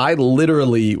 but I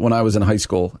literally, when I was in high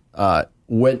school, my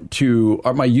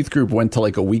youth group went to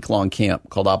like a week-long camp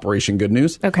called Operation Good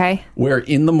News. Okay. Where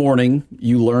in the morning,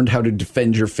 you learned how to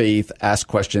defend your faith, ask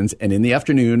questions, and in the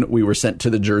afternoon, we were sent to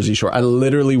the Jersey Shore. I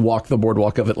literally walked the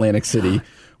boardwalk of Atlantic City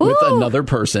with another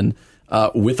person.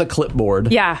 With a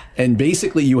clipboard. Yeah. And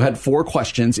basically you had 4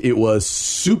 questions. It was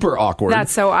super awkward.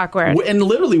 That's so awkward. And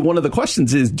literally one of the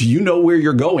questions is, do you know where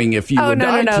you're going if you would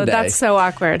die today? That's so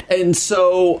awkward. And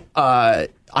so I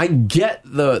get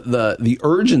the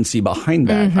urgency behind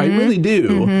that. I really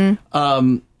do.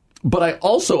 But I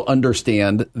also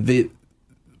understand that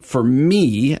for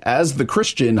me, as the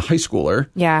Christian high schooler,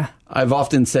 I've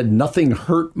often said nothing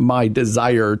hurt my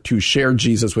desire to share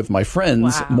Jesus with my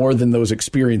friends more than those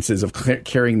experiences of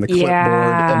carrying the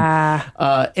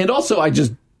clipboard. And also,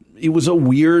 it was a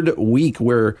weird week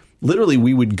where literally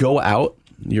we would go out.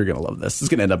 You're going to love this. This is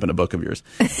going to end up in a book of yours.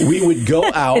 We would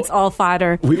go out. It's all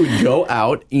fodder. We would go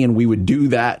out and we would do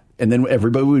that. And then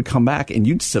everybody would come back and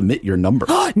you'd submit your number.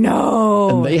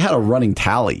 No. And they had a running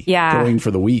tally going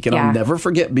for the week. And I'll never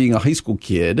forget being a high school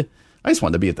kid. I just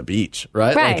wanted to be at the beach,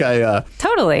 right?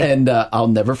 Totally. And I'll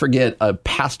never forget a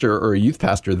pastor or a youth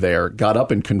pastor there got up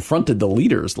and confronted the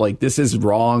leaders. Like, this is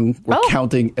wrong. We're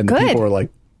counting. And the people were like,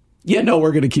 yeah, no,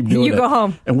 we're going to keep doing it. You go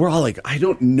home. And we're all like, I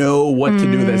don't know what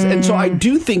to do with this. And so I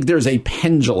do think there's a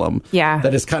pendulum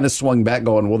that has kind of swung back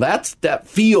going, well, that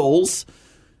feels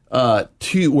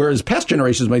whereas past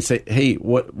generations might say, hey,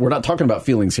 we're not talking about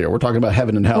feelings here. We're talking about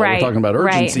heaven and hell. We're talking about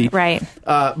urgency. Right.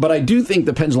 But I do think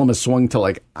the pendulum has swung to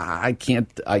like, I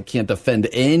can't defend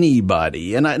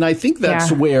anybody. And I think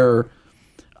that's where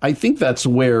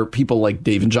people like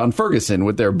Dave and John Ferguson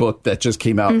with their book that just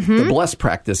came out, The Blessed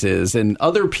Practices, and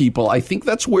other people, I think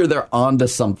that's where they're onto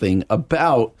something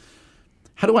about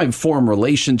how do I form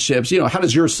relationships? How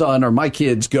does your son or my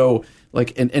kids go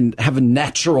like and have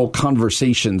natural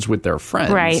conversations with their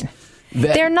friends? Right.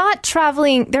 They're not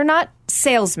traveling. They're not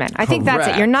salesmen. I think that's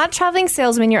it. You're not traveling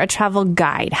salesman. You're a travel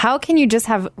guide. How can you just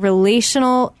have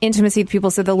relational intimacy with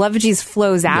people so the love of Jesus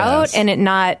flows out and it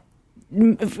not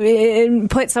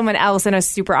put someone else in a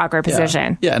super awkward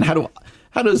position? Yeah. And how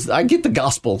does I get the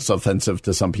gospel's offensive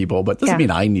to some people, but doesn't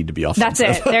mean I need to be offensive.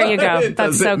 That's it. There you go.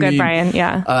 That's so good, Brian.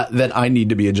 Yeah. That I need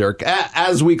to be a jerk.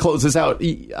 As we close this out,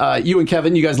 you and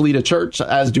Kevin, you guys lead a church,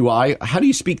 as do I. How do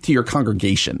you speak to your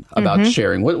congregation about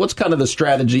sharing? What's kind of the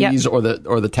strategies or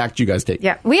the tact you guys take?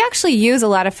 Yeah, we actually use a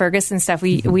lot of Ferguson stuff.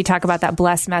 We talk about that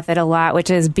bless method a lot, which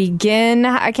is begin.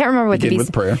 I can't remember what begin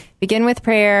with prayer. Begin with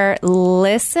prayer.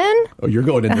 Listen. Oh, you're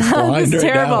going in this blind right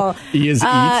terrible. Now. E is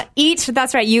eat. Eat.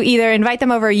 That's right. You either invite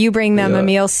them over, or you bring them a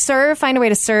meal. Serve. Find a way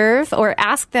to serve, or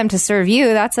ask them to serve you.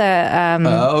 That's a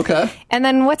okay. And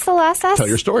then what's the last S? Tell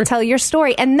your story. Tell your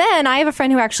story. And then I have a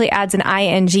friend who actually adds an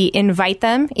ing. Invite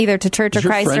them either to church or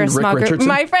Christ or a small group.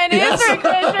 My friend is Rick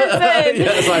Richardson.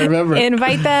 Yes, I remember.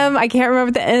 Invite them. I can't remember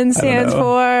what the N stands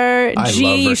for.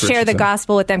 G. You share the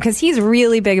gospel with them because he's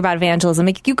really big about evangelism.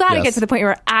 Like, you got to get to the point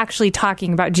where you're actually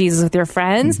talking about Jesus with your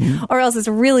friends, or else it's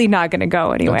really not going to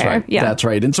go anywhere. That's right. Yeah, that's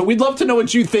right. And so we'd love to know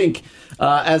what you think.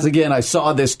 As again, I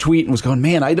saw this tweet and was going,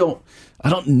 man, I don't I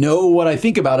don't know what I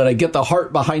think about it. I get the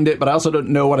heart behind it, but I also don't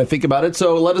know what I think about it.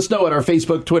 So let us know at our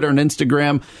Facebook, Twitter, and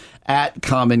Instagram at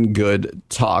Common Good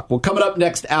Talk. Well, coming up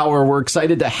next hour, we're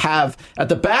excited to have at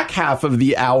the back half of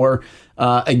the hour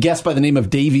a guest by the name of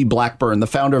Davey Blackburn, the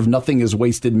founder of Nothing Is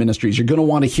Wasted Ministries. You're going to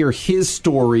want to hear his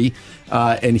story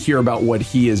and hear about what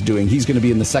he is doing. He's going to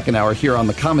be in the second hour here on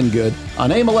The Common Good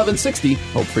on AM 1160.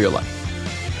 Hope for your life.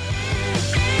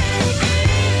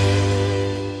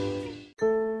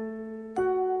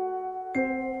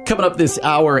 Coming up this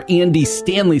hour, Andy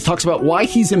Stanley talks about why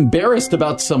he's embarrassed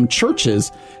about some churches.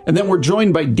 And then we're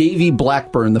joined by Davey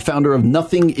Blackburn, the founder of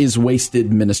Nothing Is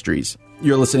Wasted Ministries.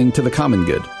 You're listening to The Common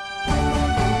Good.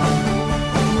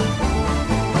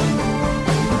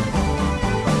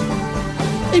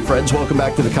 Hey friends, welcome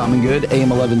back to The Common Good, AM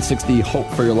 1160, Hope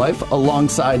for Your Life,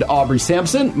 alongside Aubrey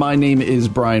Sampson. My name is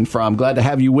Brian Fromm. Glad to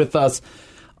have you with us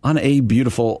on a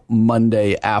beautiful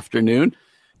Monday afternoon.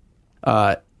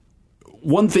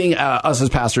 One thing us as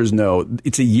pastors know,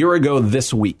 it's a year ago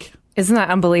this week. Isn't that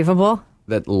unbelievable?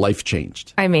 That life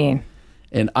changed. I mean.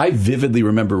 And I vividly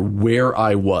remember where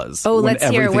I was. Oh, let's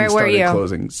hear. Where were you?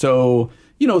 Closing. So,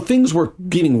 things were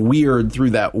getting weird through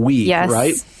that week, yes.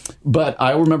 Right? But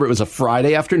I remember it was a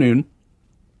Friday afternoon.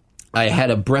 I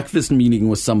had a breakfast meeting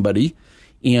with somebody.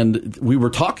 And we were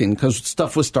talking because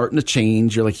stuff was starting to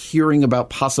change. You're like hearing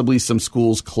about possibly some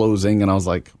schools closing. And I was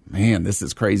like, man, this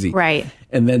is crazy. Right.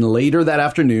 And then later that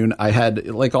afternoon, I had,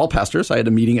 like all pastors, I had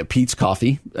a meeting at Pete's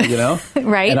Coffee,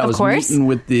 Right, and I of was course. meeting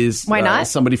with this, Why not?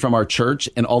 somebody from our church.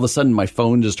 And all of a sudden, my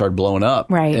phone just started blowing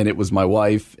up. Right. And it was my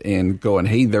wife and going,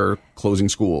 hey, they're closing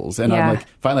schools. And I'm like,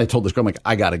 finally, I told this girl, I'm like,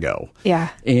 I got to go. Yeah.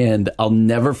 And I'll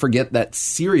never forget that,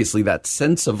 seriously, that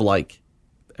sense of like,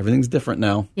 everything's different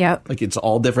now. Yep. Like it's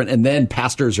all different. And then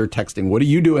pastors are texting, what are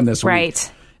you doing this week?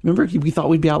 Right. Remember, we thought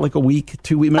we'd be out like a week,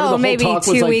 2 weeks. Remember the whole maybe talk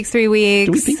 2 was weeks, 3 weeks.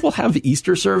 Do we think we'll have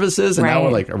Easter services? And now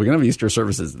we're like, are we going to have Easter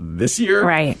services this year?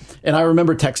 Right. And I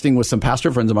remember texting with some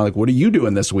pastor friends of mine, like, what are you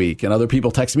doing this week? And other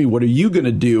people texting me, what are you going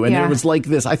to do? And it was like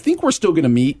this, I think we're still going to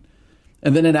meet.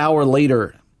 And then an hour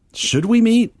later, should we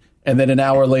meet? And then an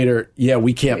hour later,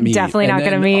 we can't meet. Definitely not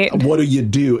going to meet. What do you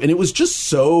do? And it was just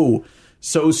so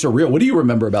surreal. What do you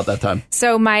remember about that time?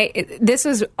 So this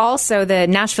was also the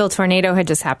Nashville tornado had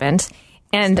just happened.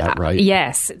 And Is that right?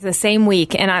 Yes, the same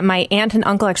week. And my aunt and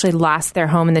uncle actually lost their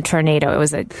home in the tornado. It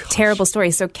was a terrible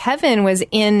story. So Kevin was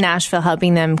in Nashville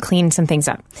helping them clean some things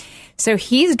up. So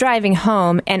he's driving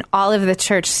home, and all of the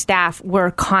church staff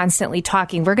were constantly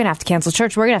talking. We're going to have to cancel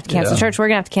church. We're going to have to cancel church. We're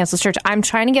going to have to cancel church. I'm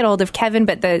trying to get hold of Kevin,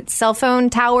 but the cell phone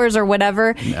towers or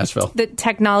whatever, Nashville, the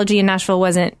technology in Nashville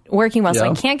wasn't working well, so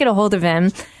I can't get a hold of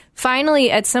him. Finally,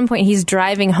 at some point, he's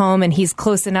driving home, and he's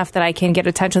close enough that I can get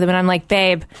in touch with him. And I'm like,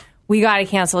 babe, we got to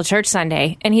cancel church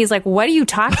Sunday. And he's like, what are you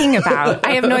talking about?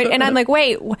 I have no idea. And I'm like,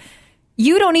 wait,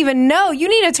 you don't even know. You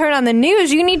need to turn on the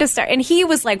news. You need to start. And he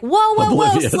was like,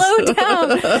 whoa, slow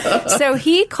down. So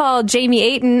he called Jamie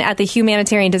Ayton at the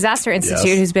Humanitarian Disaster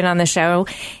Institute, who's been on the show,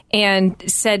 and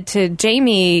said to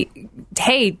Jamie,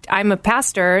 hey, I'm a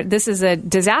pastor. This is a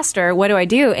disaster. What do I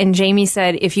do? And Jamie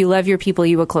said, if you love your people,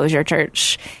 you will close your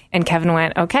church. And Kevin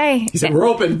went, okay. He said, we're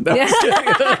open.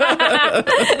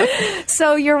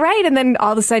 So you're right. And then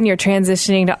all of a sudden you're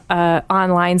transitioning to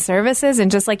online services.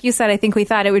 And just like you said, I think we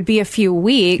thought it would be a few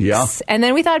weeks. Yeah. And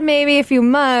then we thought maybe a few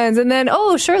months. And then,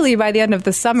 surely by the end of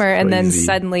the summer. And then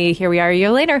suddenly here we are a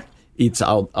year later.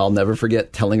 I'll never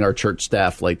forget telling our church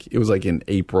staff, like it was like in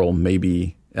April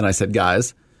maybe. And I said,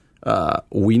 guys,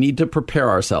 we need to prepare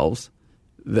ourselves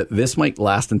that this might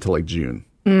last until like June.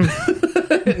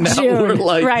 Now June, we're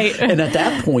like, right. And at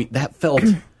that point, that felt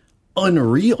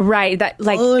unreal. Right. That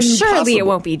Impossible. Surely it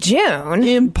won't be June.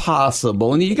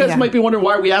 Impossible. And you guys might be wondering,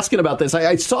 why are we asking about this?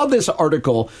 I saw this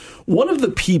article. One of the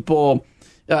people,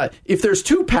 if there's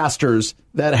two pastors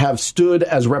that have stood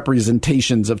as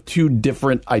representations of two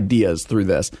different ideas through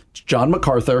this, it's John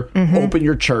MacArthur, open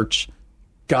your church,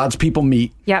 God's people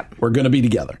meet. Yep. We're going to be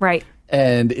together. Right.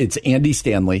 And it's Andy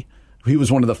Stanley. He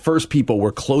was one of the first people.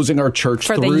 We're closing our church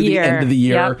for through the end of the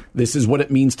year. Yep. This is what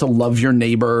it means to love your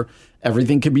neighbor.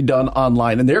 Everything can be done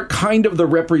online. And they're kind of the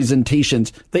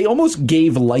representations. They almost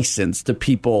gave license to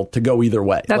people to go either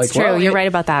way. That's true. You're right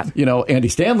about that. Andy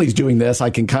Stanley's doing this. I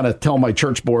can kind of tell my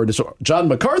church board. So John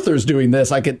MacArthur's doing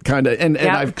this. I could kind of, and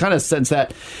I've kind of sensed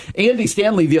that. Andy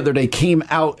Stanley the other day came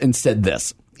out and said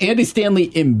this. Andy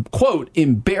Stanley, quote,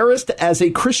 embarrassed as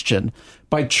a Christian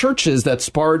by churches that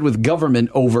sparred with government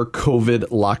over COVID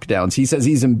lockdowns. He says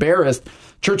he's embarrassed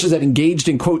churches that engaged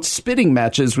in, quote, spitting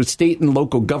matches with state and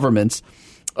local governments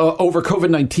over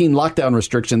COVID-19 lockdown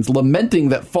restrictions, lamenting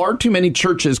that far too many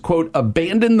churches, quote,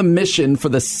 abandon the mission for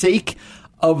the sake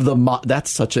of the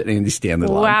that's such an Andy Stanley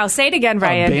line. Wow, say it again,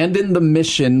 Brian. Abandon the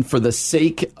mission for the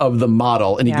sake of the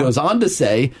model. And he goes on to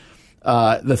say,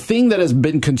 the thing that has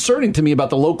been concerning to me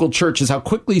about the local church is how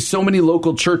quickly so many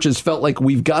local churches felt like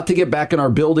we've got to get back in our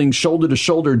building shoulder to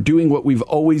shoulder doing what we've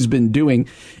always been doing.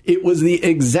 It was the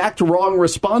exact wrong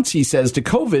response, he says, to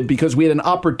COVID because we had the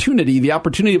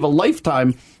opportunity of a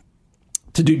lifetime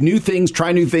to do new things,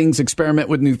 try new things, experiment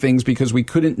with new things because we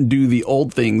couldn't do the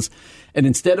old things. And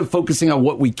instead of focusing on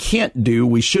what we can't do,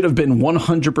 we should have been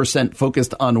 100%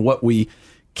 focused on what we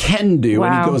can do. Wow.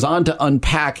 And he goes on to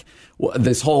unpack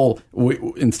this whole,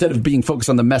 instead of being focused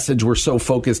on the message, we're so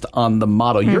focused on the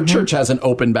model. Your church hasn't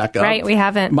opened back up. Right, we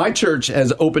haven't. My church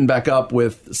has opened back up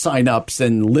with sign-ups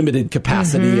and limited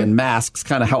capacity and masks,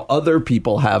 kind of how other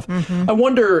people have. I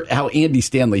wonder how Andy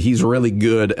Stanley, he's really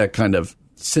good at kind of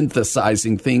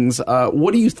synthesizing things.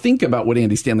 What do you think about what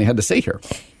Andy Stanley had to say here?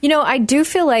 You know, I do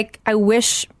feel like I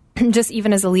wish, just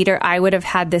even as a leader, I would have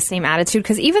had this same attitude.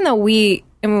 Because even though we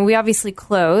obviously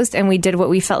closed and we did what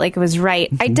we felt like it was right,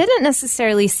 I didn't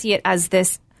necessarily see it as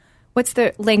this, what's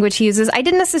the language he uses? I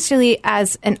didn't necessarily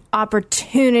as an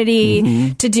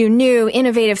opportunity to do new,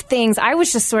 innovative things. I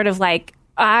was just sort of like,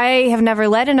 I have never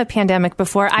led in a pandemic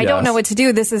before. I don't know what to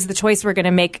do. This is the choice we're going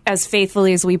to make as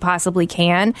faithfully as we possibly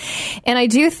can. And I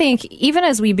do think even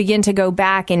as we begin to go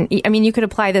back, and I mean, you could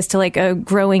apply this to like a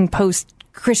growing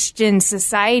post-Christian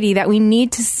society, that we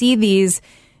need to see these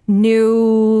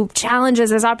new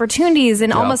challenges as opportunities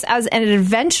and almost as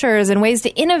adventures and ways to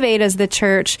innovate as the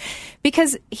church,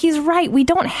 because he's right. We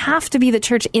don't have to be the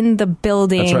church in the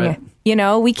building. That's right. You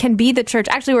know, we can be the church.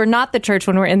 Actually, we're not the church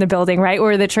when we're in the building, right?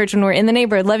 We're the church when we're in the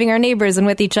neighborhood, loving our neighbors and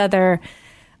with each other.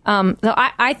 So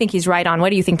I think he's right on.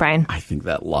 What do you think, Brian? I think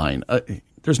that line,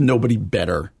 there's nobody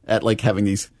better at like having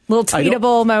these little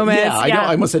tweetable moments. Yeah, I know.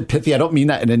 I almost said pithy. I don't mean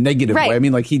that in a negative way. I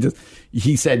mean, like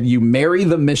he said, you marry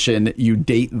the mission, you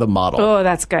date the model. Oh,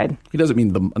 that's good. He doesn't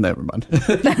mean never mind.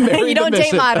 You don't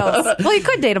date models. Well, you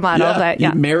could date a model, but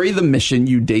you marry the mission,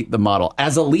 you date the model.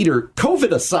 As a leader,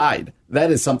 COVID aside, that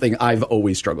is something I've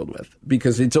always struggled with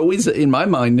because it's always in my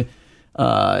mind,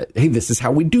 hey, this is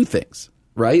how we do things,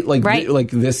 right?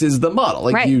 Like this is the model.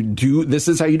 Like you do, this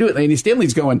is how you do it. And Andy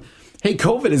Stanley's going, hey,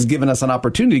 COVID has given us an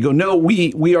opportunity to go, no,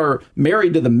 we are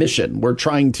married to the mission. We're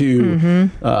trying to,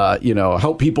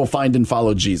 help people find and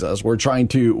follow Jesus. We're trying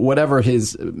to, whatever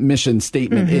his mission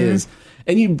statement is.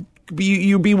 And you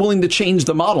be willing to change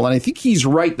the model. And I think he's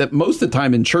right that most of the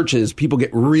time in churches, people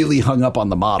get really hung up on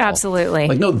the model. Absolutely.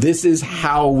 Like, no, this is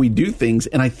how we do things.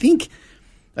 And I think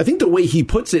the way he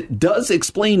puts it does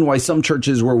explain why some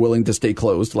churches were willing to stay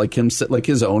closed, like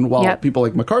his own, while people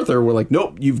like MacArthur were like,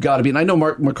 nope, you've got to be. And I know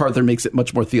Mark MacArthur makes it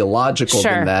much more theological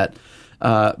than that,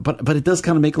 but it does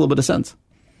kind of make a little bit of sense.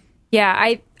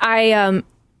 Yeah, I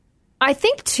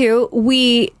think too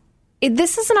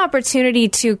this is an opportunity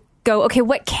to go, okay,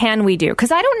 what can we do?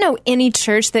 Because I don't know any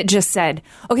church that just said,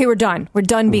 okay, we're done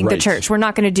being the church. We're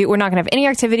not going to have any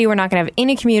activity. We're not going to have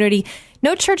any community.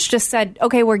 No church just said,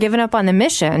 okay, we're giving up on the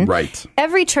mission. Right.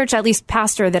 Every church, at least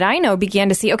pastor that I know, began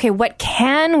to see, okay, what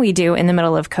can we do in the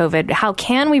middle of COVID? How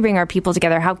can we bring our people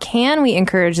together? How can we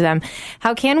encourage them?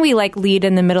 How can we lead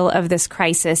in the middle of this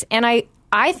crisis? And I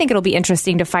think it'll be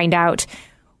interesting to find out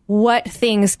what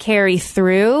things carry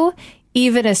through,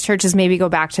 even as churches maybe go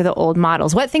back to the old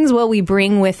models. What things will we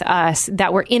bring with us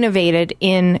that were innovated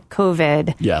in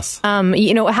COVID? Yes.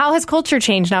 How has culture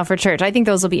changed now for church? I think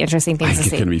those will be interesting things to see. I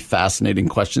think it's going to be fascinating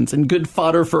questions and good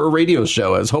fodder for a radio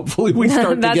show, as hopefully we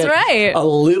start to get a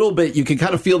little bit. You can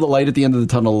kind of feel the light at the end of the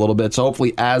tunnel a little bit. So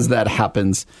hopefully as that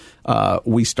happens,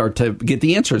 we start to get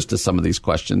the answers to some of these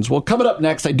questions. Well, coming up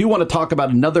next, I do want to talk about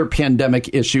another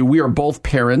pandemic issue. We are both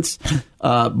parents,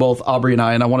 both Aubrey and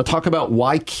I want to talk about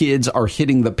why kids are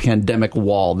hitting the pandemic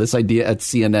wall. This idea at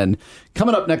CNN.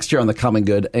 Coming up next year on The Common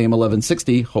Good, AM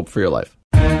 1160, Hope for Your Life.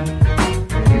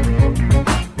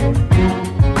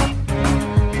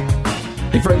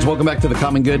 Hey friends, welcome back to The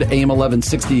Common Good, AM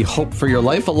 1160, Hope for Your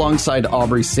Life, alongside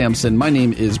Aubrey Sampson. My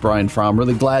name is Brian Fromm.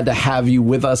 Really glad to have you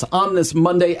with us on this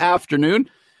Monday afternoon.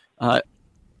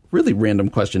 Really random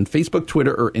question. Facebook,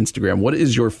 Twitter, or Instagram? What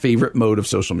is your favorite mode of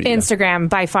social media? Instagram,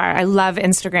 by far. I love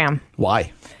Instagram.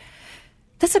 Why?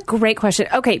 That's a great question.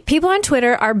 Okay, people on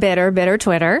Twitter are bitter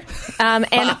Twitter. And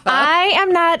I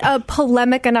am not a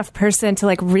polemic enough person to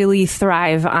really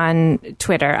thrive on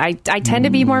Twitter. I tend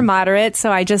to be more moderate,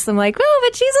 so I just am like, oh,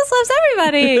 but Jesus loves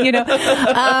everybody,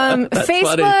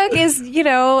 Facebook funny. Is,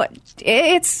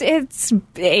 it's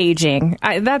aging.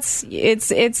 It's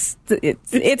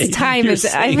time is.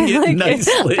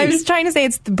 I was trying to say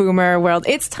it's the boomer world.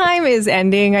 Its time is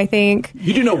ending, I think.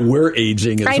 You do know we're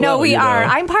aging as well. I know we are.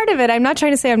 I'm part of it. I'm not trying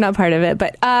trying to say I'm not part of it,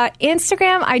 but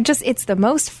Instagram, it's the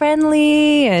most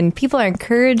friendly and people are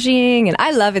encouraging, and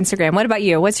I love Instagram. What about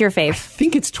you? What's your fave? I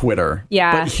think it's Twitter.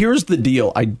 Yeah. But here's the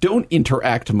deal. I don't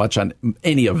interact much on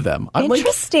any of them.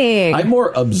 Interesting. I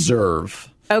more observe.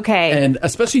 Okay. And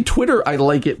especially Twitter, I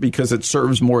like it because it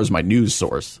serves more as my news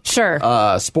source. Sure.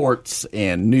 Sports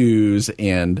and news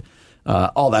and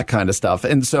all that kind of stuff.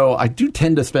 And so I do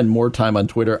tend to spend more time on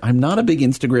Twitter. I'm not a big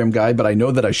Instagram guy, but I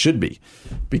know that I should be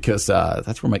because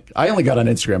that's where I only got on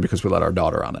Instagram because we let our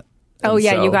daughter on it. Oh,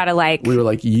 yeah, so you got to we were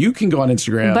like, you can go on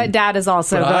Instagram. But Dad is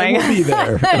also going I will be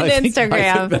there. on Instagram.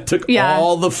 I think that took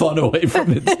all the fun away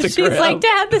from Instagram. She's like,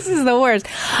 Dad, this is the worst.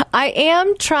 I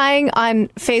am trying on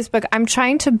Facebook. I'm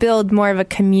trying to build more of a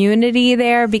community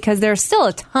there because there's still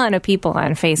a ton of people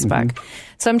on Facebook. Mm-hmm.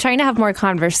 So I'm trying to have more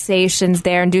conversations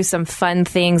there and do some fun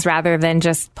things rather than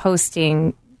just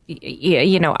posting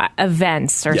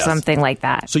events or something like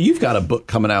that. So you've got a book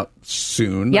coming out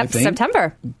soon, Yep, I think.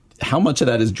 September. How much of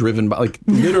that is driven by,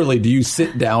 literally, do you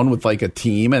sit down with, a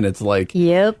team and it's like,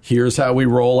 yep, here's how we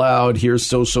roll out, here's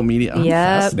social media? I'm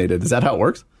fascinated. Is that how it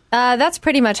works? That's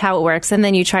pretty much how it works. And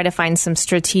then you try to find some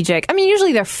strategic,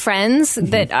 usually they're friends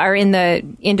that are in the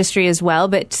industry as well,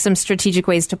 but some strategic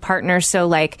ways to partner. So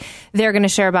they're going to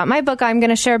share about my book, I'm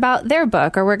going to share about their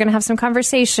book, or we're going to have some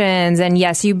conversations. And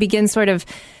yes, you begin sort of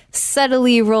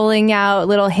subtly rolling out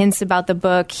little hints about the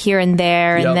book here and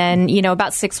there. And then,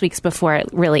 about 6 weeks before it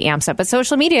really amps up. But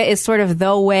social media is sort of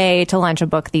the way to launch a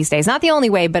book these days. Not the only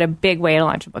way, but a big way to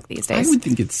launch a book these days. I would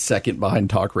think it's second behind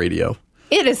talk radio.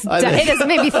 It is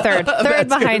maybe third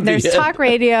behind. There's talk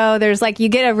radio. There's you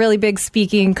get a really big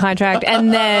speaking contract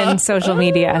and then social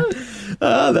media.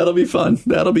 That'll be fun.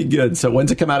 That'll be good. So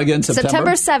when's it come out again?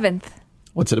 September 7th.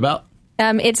 What's it about?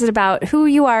 It's about who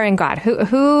you are in God,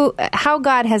 how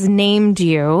God has named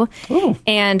you,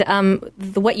 and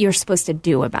what you're supposed to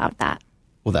do about that.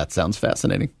 Well, that sounds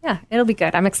fascinating. Yeah, it'll be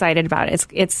good. I'm excited about it.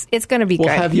 It's going to be good.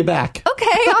 We'll have you back.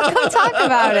 Okay, I'll come talk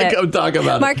about it. Come talk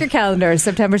about it. Mark your calendar,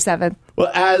 September 7th. Well,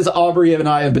 as Aubrey and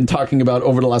I have been talking about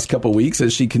over the last couple of weeks,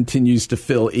 as she continues to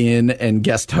fill in and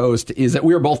guest host, is that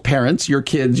we are both parents. Your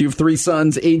kids, you have 3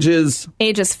 sons, ages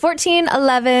 14,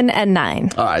 11, and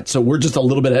 9. All right, so we're just a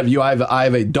little bit ahead of you. I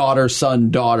have a daughter, son,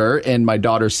 daughter, and my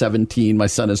daughter's 17, my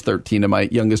son is 13, and my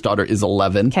youngest daughter is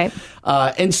 11. Okay.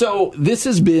 And so this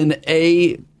has been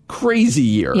a crazy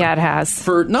year. Yeah, it has.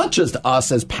 For not just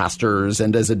us as pastors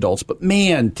and as adults, but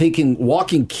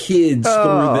walking kids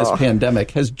through this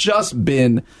pandemic has just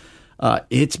been,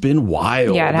 it's been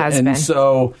wild. Yeah, it has been. And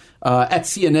so at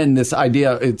CNN,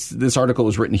 this article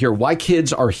was written here, why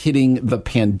kids are hitting the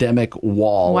pandemic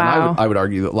wall. Wow. And I would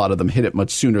argue that a lot of them hit it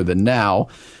much sooner than now.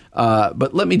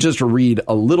 But let me just read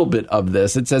a little bit of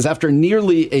this. It says, after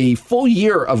nearly a full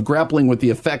year of grappling with the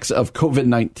effects of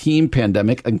COVID-19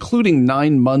 pandemic, including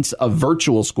 9 months of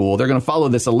virtual school, they're going to follow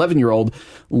this 11-year-old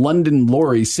London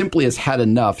Laurie simply has had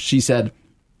enough. She said,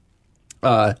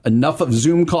 enough of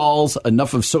Zoom calls,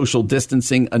 enough of social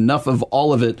distancing, enough of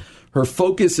all of it. Her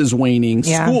focus is waning.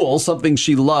 Yeah. School, something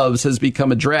she loves, has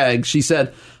become a drag. She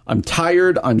said, I'm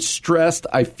tired. I'm stressed.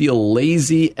 I feel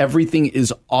lazy. Everything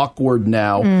is awkward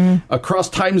now. Across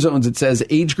time zones, it says,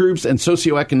 age groups and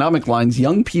socioeconomic lines,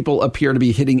 young people appear to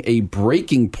be hitting a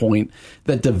breaking point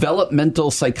that developmental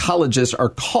psychologists are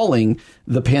calling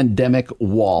the pandemic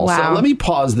wall. Wow. So let me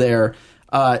pause there.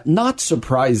 Not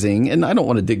surprising, and I don't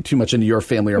want to dig too much into your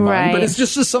family or mine, but it's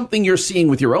just something you're seeing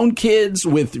with your own kids,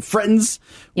 with friends,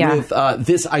 with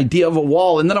this idea of a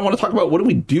wall. And then I want to talk about what do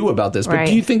we do about this. But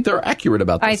do you think they're accurate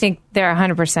about this? I think they're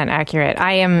 100% accurate.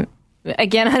 I am,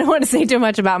 again, I don't want to say too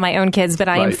much about my own kids, but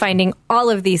I am finding all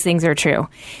of these things are true.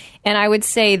 And I would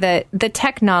say that the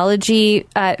technology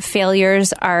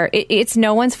failures it's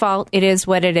no one's fault. It is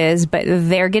what it is, but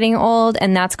they're getting old,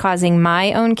 and that's causing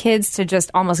my own kids to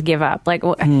just almost give up.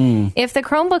 If the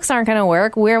Chromebooks aren't going to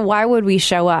work, why would we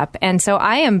show up? And so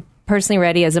I am personally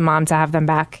ready as a mom to have them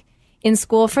back in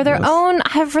school for their own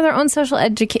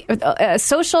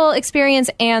social experience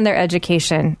and their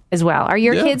education as well. Are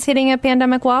your kids hitting a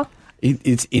pandemic wall?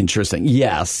 It's interesting.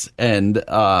 Yes. And,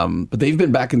 but they've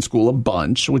been back in school a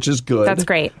bunch, which is good. That's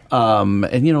great. And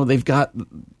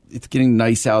it's getting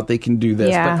nice out. They can do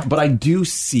this, but I do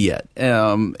see it.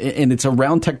 And it's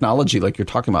around technology, like you're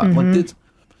talking about.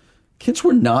 Kids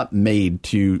were not made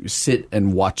to sit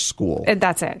and watch school.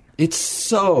 That's it. It's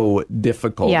so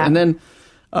difficult. Yeah. And then,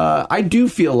 I do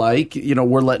feel like,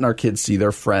 we're letting our kids see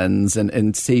their friends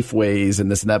and safe ways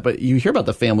and this and that. But you hear about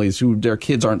the families who their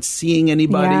kids aren't seeing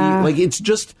anybody. Yeah.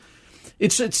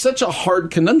 It's such a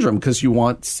hard conundrum because you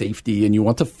want safety and you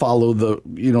want to follow the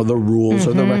rules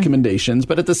or the recommendations.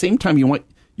 But at the same time, you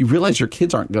realize your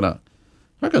kids aren't going to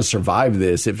not going to survive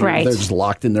this if Right. they're just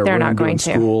locked in their They're room not doing going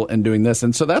to. school and doing this.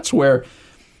 And so that's where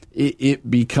it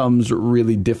becomes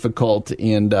really difficult.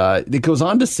 And it goes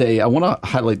on to say, I want to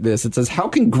highlight this. It says, how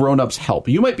can grown-ups help?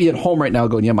 You might be at home right now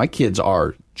going, yeah, my kids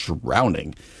are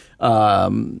drowning.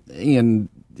 And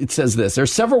it says this, there are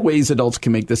several ways adults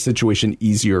can make this situation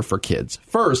easier for kids.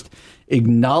 First,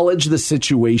 acknowledge the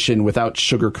situation without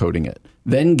sugarcoating it.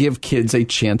 Then give kids a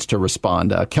chance to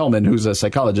respond. Kelman, who's a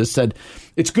psychologist, said,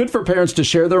 it's good for parents to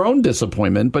share their own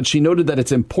disappointment, but she noted that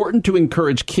it's important to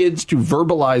encourage kids to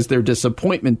verbalize their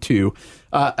disappointment too,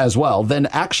 as well, then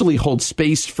actually hold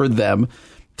space for them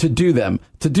to do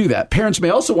that. Parents may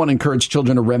also want to encourage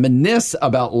children to reminisce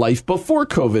about life before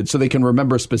COVID so they can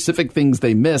remember specific things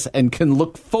they miss and can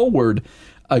look forward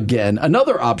again.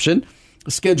 Another option,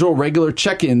 schedule regular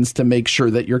check-ins to make sure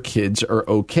that your kids are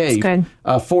okay. That's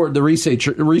good. Ford, the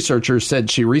researcher, said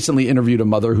she recently interviewed a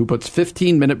mother who puts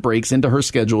 15-minute breaks into her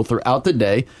schedule throughout the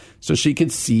day so she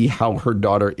could see how her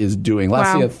daughter is doing.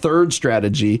 Lastly, Wow. a third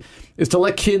strategy is to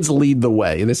let kids lead the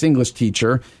way. This English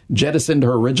teacher jettisoned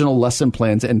her original lesson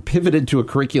plans and pivoted to a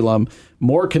curriculum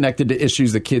more connected to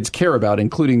issues that kids care about,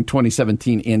 including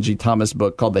 2017 Angie Thomas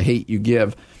book called The Hate You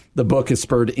Give. The book has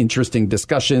spurred interesting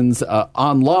discussions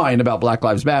online about Black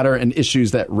Lives Matter and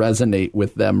issues that resonate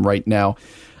with them right now.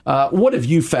 What have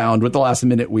you found with the last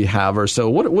minute we have or so?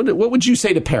 What would you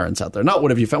say to parents out there? Not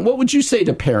what have you found. What would you say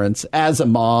to parents as a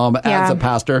mom, as a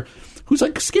pastor, who's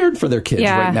like scared for their kids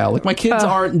right now? Like, my kids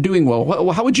aren't doing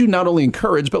well. How would you not only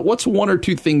encourage, but what's one or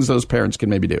two things those parents can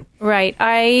maybe do? Right.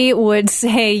 I would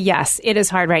say, yes, it is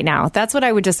hard right now. That's what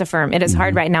I would just affirm. It is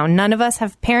hard right now. None of us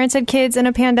have parented kids in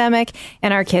a pandemic,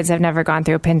 and our kids have never gone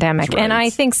through a pandemic. Right. And I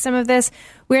think some of this,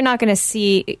 we're not going to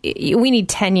see. We need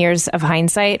 10 years of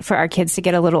hindsight for our kids to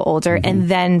get a little older and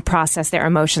then process their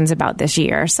emotions about this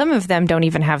year. Some of them don't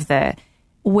even have the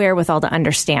wherewithal to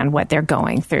understand what they're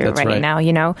going through right now,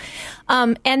 you know?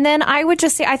 And then I would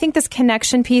just say, I think this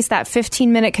connection piece, that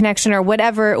 15-minute connection or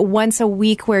whatever, once a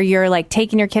week where you're like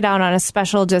taking your kid out on a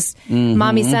special just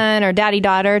mommy son or daddy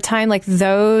daughter time, like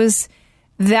those,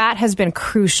 that has been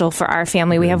crucial for our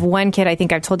family. We have one kid, I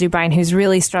think I've told you, Brian, who's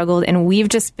really struggled, and we've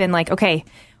just been like, okay,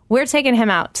 we're taking him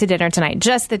out to dinner tonight,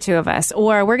 just the two of us,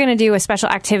 or we're going to do a special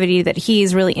activity that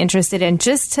he's really interested in,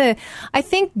 just to, I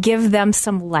think, give them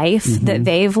some life that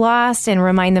they've lost and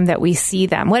remind them that we see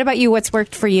them. What about you? What's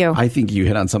worked for you? I think you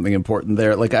hit on something important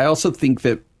there. Like, I also think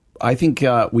that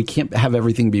we can't have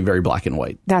everything be very black and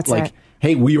white. That's like, it.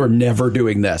 hey, we are never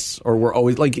doing this, or we're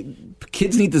always like,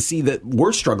 kids need to see that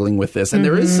we're struggling with this, and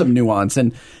there is some nuance.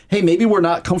 And hey, maybe we're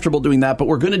not comfortable doing that, but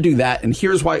we're going to do that. And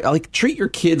here's why. Like, treat your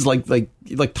kids like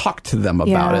talk to them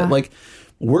about it. Like,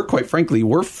 we're quite frankly,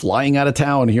 we're flying out of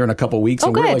town here in a couple of weeks,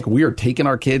 and we're like, we are taking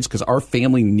our kids because our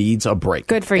family needs a break.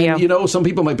 Good for you. You know, some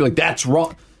people might be like, that's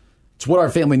wrong. It's what our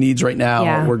family needs right now.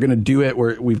 Yeah. We're going to do it.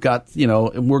 We've got,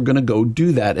 we're going to go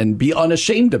do that and be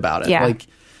unashamed about it. Yeah. Like,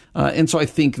 and so I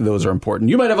think those are important.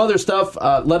 You might have other stuff.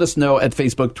 Let us know at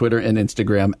Facebook, Twitter, and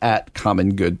Instagram at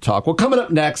Common Good Talk. Well, coming up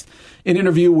next, an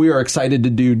interview we are excited to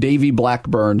do. Davey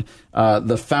Blackburn,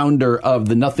 the founder of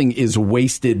the Nothing Is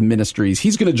Wasted Ministries.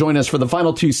 He's going to join us for the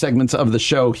final two segments of the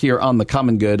show here on the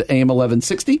Common Good, AM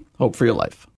 1160. Hope for your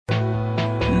life.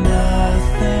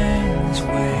 Nothing's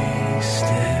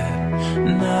wasted.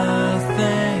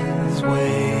 Nothing's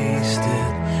wasted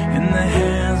in the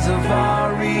hands of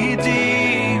our Redeemer.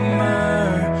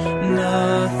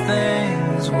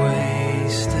 Nothing's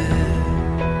wasted.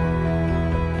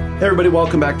 Hey everybody,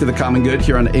 welcome back to The Common Good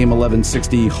here on AM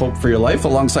 1160, Hope for Your Life,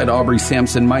 alongside Aubrey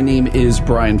Sampson. My name is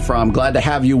Brian Fromm. Glad to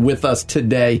have you with us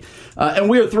today. And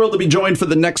we are thrilled to be joined for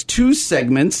the next two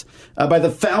segments by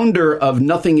the founder of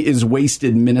Nothing Is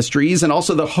Wasted Ministries and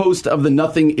also the host of the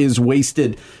Nothing Is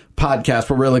Wasted podcast.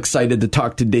 We're real excited to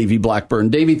talk to Davey Blackburn.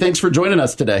 Davey, thanks for joining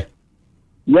us today.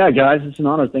 Yeah, guys, it's an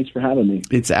honor. Thanks for having me.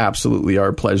 It's absolutely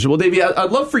our pleasure. Well, Davey,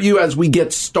 I'd love for you, as we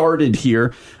get started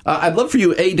here, I'd love for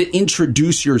you, to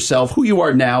introduce yourself, who you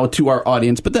are now to our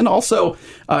audience, but then also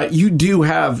you do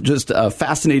have just a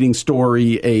fascinating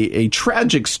story, a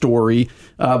tragic story,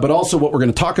 but also what we're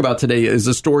going to talk about today is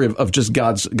a story of just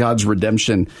God's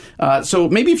redemption. So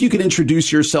maybe if you could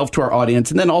introduce yourself to our audience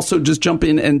and then also just jump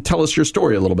in and tell us your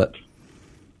story a little bit.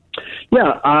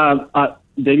 Yeah,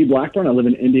 Davey Blackburn. I live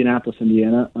in Indianapolis,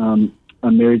 Indiana. I'm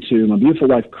married to my beautiful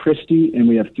wife, Christy, and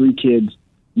we have three kids,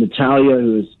 Natalia,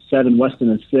 who is 7,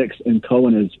 Weston is 6, and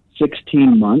Cohen is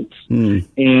 16 months. And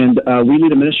we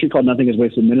lead a ministry called Nothing Is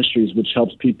Wasted Ministries, which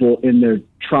helps people in their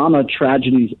trauma,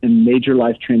 tragedies, and major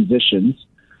life transitions,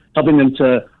 helping them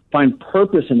to find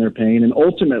purpose in their pain and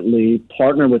ultimately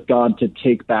partner with God to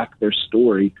take back their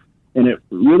story And it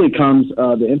really comes,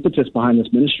 the impetus behind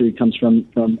this ministry comes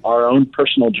from our own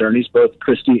personal journeys, both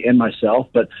Christy and myself,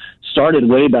 but started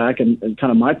way back and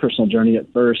kind of my personal journey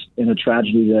at first in a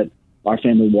tragedy that our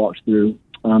family walked through.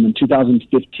 In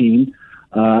 2015,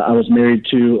 I was married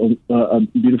to a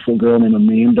beautiful girl named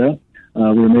Amanda. We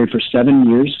were married for 7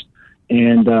 years,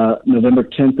 and November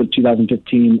 10th of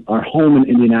 2015, our home in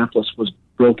Indianapolis was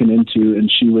broken into, and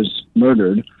she was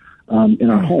murdered in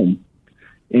our home.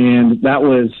 And that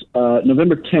was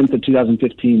November 10th of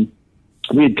 2015.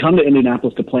 We had come to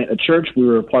Indianapolis to plant a church. We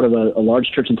were a part of a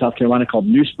large church in South Carolina called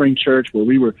New Spring Church, where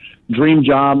we were dream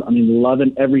job. I mean,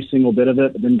 loving every single bit of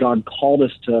it. But then God called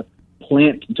us to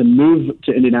move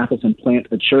to Indianapolis and plant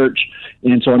a church.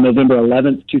 And so on November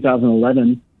 11th,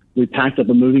 2011, we packed up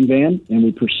a moving van and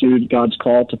we pursued God's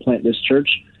call to plant this church.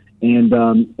 And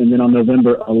then on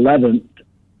November 11th,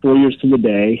 4 years to the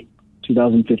day,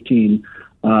 2015,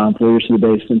 4 years to the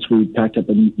day since we packed up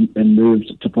and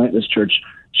moved to plant this church,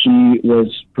 she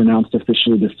was pronounced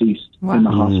officially deceased in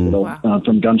the hospital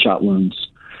from gunshot wounds.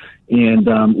 And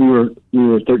we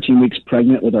were 13 weeks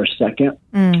pregnant with our second.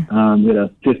 We had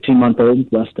a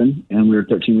 15-month-old, Weston, and we were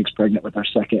 13 weeks pregnant with our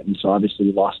second, and so obviously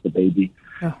we lost the baby.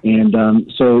 Oh.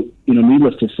 And so,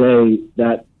 needless to say,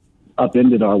 that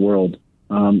upended our world.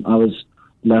 I was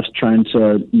left trying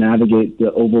to navigate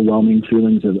the overwhelming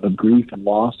feelings of grief and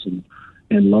loss and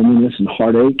loneliness and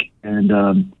heartache,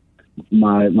 and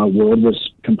my world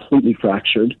was completely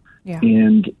fractured. Yeah.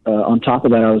 And on top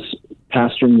of that, I was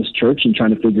pastoring this church and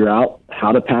trying to figure out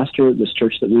how to pastor this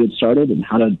church that we had started and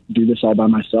how to do this all by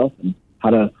myself and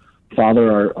how to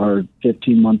father our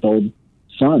 15-month-old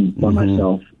son by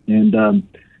myself. And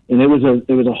it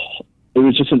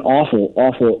was just an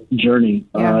awful journey,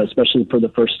 especially for the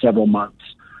first several months.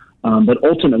 But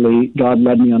ultimately, God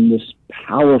led me on this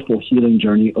powerful healing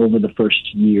journey over the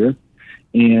first year,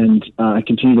 and I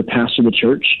continued to pastor the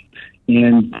church.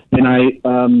 And I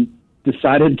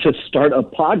decided to start a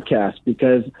podcast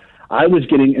because I was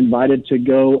getting invited to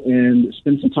go and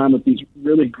spend some time with these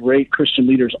really great Christian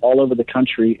leaders all over the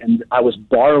country, and I was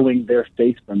borrowing their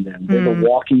faith from them. They were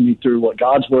walking me through what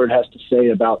God's Word has to say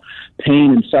about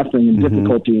pain and suffering and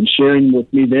difficulty, and sharing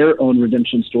with me their own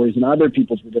redemption stories and other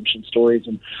people's redemption stories.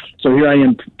 And so here I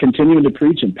am continuing to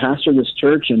preach and pastor this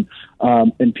church, and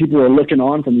people are looking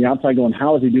on from the outside going,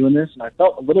 how is he doing this? And I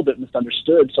felt a little bit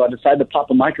misunderstood, so I decided to pop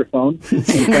a microphone in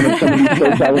front of some of these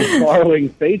folks I was borrowing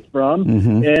faith from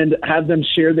and have them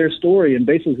share their story and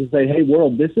basically say, hey,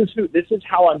 world, this is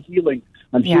how I'm healing.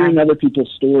 I'm hearing other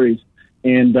people's stories.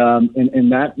 And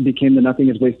that became the Nothing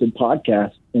Is Wasted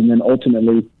podcast. And then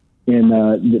ultimately in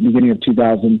the beginning of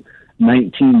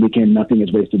 2019 became Nothing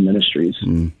Is Wasted Ministries.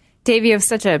 Dave, you have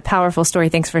such a powerful story.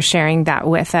 Thanks for sharing that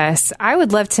with us. I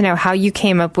would love to know how you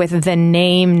came up with the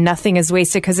name Nothing Is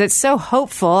Wasted, because it's so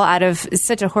hopeful out of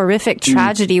such a horrific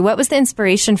tragedy. What was the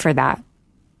inspiration for that?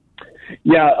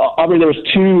 Yeah, Aubrey, there was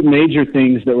two major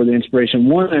things that were the inspiration.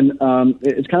 One,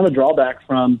 it's kind of a drawback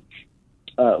from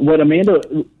what Amanda,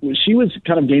 she was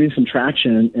kind of gaining some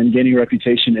traction and gaining a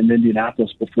reputation in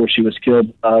Indianapolis before she was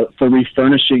killed for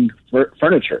refurbishing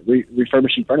furniture.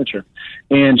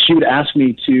 And she would ask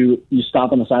me to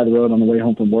stop on the side of the road on the way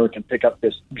home from work and pick up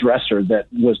this dresser that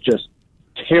was just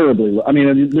terribly,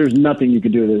 there's nothing you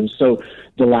could do with it. It was so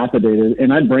dilapidated.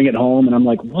 And I'd bring it home and I'm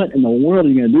like, what in the world are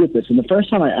you going to do with this? And the first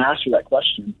time I asked her that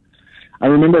question, I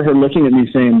remember her looking at me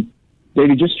saying,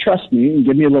 Davey, just trust me and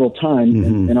give me a little time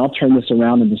and I'll turn this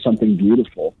around into something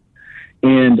beautiful.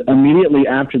 And immediately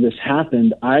after this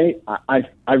happened, I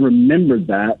remembered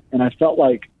that, and I felt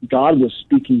like God was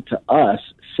speaking to us,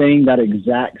 saying that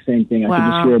exact same thing. I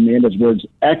could just hear Amanda's words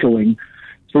echoing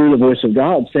through the voice of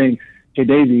God saying, hey,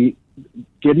 Davey,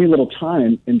 give me a little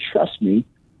time and trust me,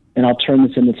 and I'll turn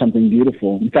this into something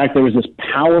beautiful. In fact, there was this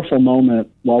powerful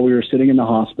moment while we were sitting in the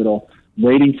hospital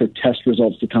waiting for test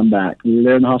results to come back. We were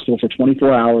there in the hospital for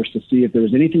 24 hours to see if there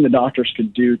was anything the doctors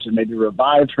could do to maybe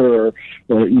revive her or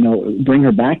bring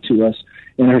her back to us.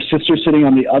 And her sister sitting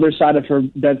on the other side of her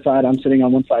bedside, I'm sitting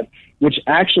on one side, which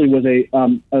actually was it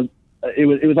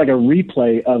was like a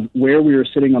replay of where we were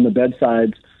sitting on the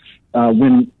bedsides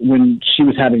when she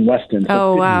was having Weston.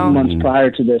 So 15 months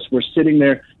prior to this, we're sitting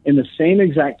there in the same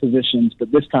exact positions,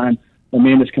 but this time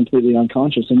Amanda's completely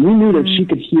unconscious. And we knew that if she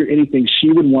could hear anything,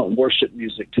 she would want worship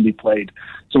music to be played.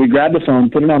 So we grabbed the phone,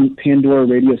 put it on Pandora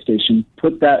radio station,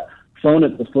 put that phone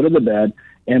at the foot of the bed,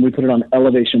 and we put it on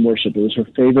Elevation Worship. It was her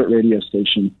favorite radio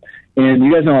station. And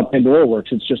you guys know how Pandora works.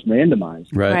 It's just randomized.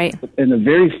 Right. And the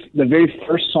very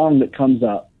first song that comes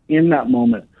up in that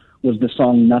moment was the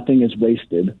song Nothing Is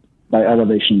Wasted by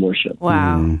Elevation Worship.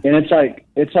 Wow. And it's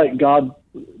like God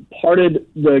parted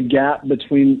the gap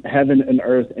between heaven and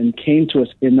earth and came to us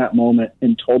in that moment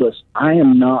and told us, I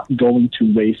am not going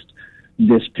to waste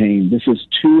this pain. This is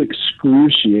too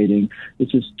excruciating.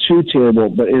 This is too terrible,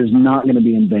 but it is not going to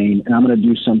be in vain. And I'm going to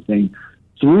do something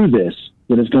through this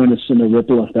that is going to send a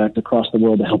ripple effect across the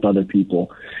world to help other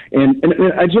people. And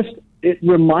it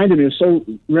reminded me, it was so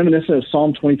reminiscent of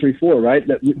Psalm 23:4, right?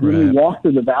 That when we walk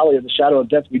through the valley of the shadow of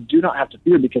death, we do not have to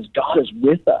fear because God is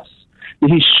with us.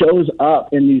 He shows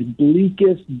up in these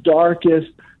bleakest, darkest,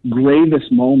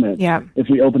 gravest moments if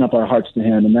we open up our hearts to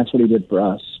him. And that's what he did for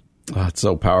us. Oh, it's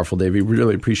so powerful, Dave. We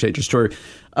really appreciate your story.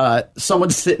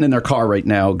 Someone's sitting in their car right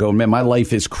now going, man, my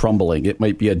life is crumbling. It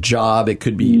might be a job. It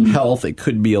could be health. It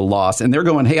could be a loss. And they're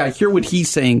going, hey, I hear what he's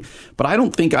saying, but I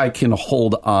don't think I can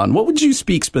hold on. What would you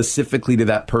speak specifically to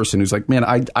that person who's like, man,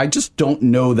 I just don't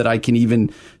know that I can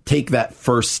even take that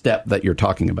first step that you're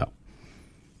talking about?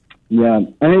 Yeah,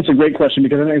 I think it's a great question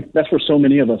because I think that's where so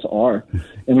many of us are.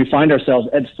 And we find ourselves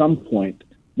at some point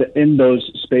in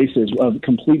those spaces of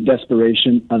complete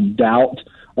desperation, of doubt,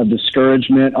 of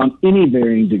discouragement on any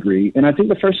varying degree. And I think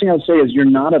the first thing I would say is you're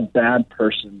not a bad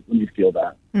person when you feel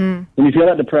that. When you feel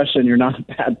that depression, you're not a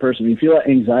bad person. When you feel that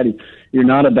anxiety, you're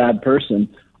not a bad person.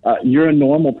 You're a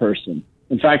normal person.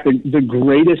 In fact, the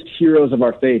greatest heroes of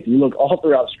our faith, you look all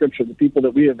throughout Scripture, the people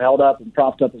that we have held up and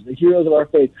propped up as the heroes of our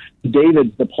faith, the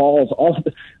Davids, the Pauls, all of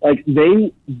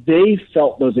they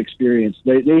felt those experiences.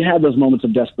 They had those moments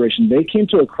of desperation. They came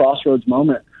to a crossroads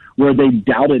moment where they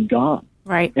doubted God.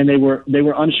 Right. And they were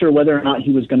unsure whether or not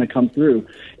he was going to come through.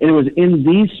 And it was in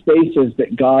these spaces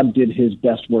that God did his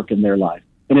best work in their life.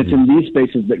 And it's in these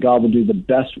spaces that God will do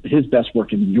his best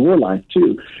work in your life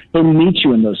too. He'll meet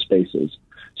you in those spaces.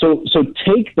 So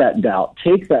take that doubt,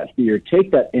 take that fear,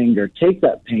 take that anger, take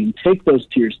that pain, take those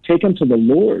tears, take them to the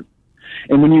Lord.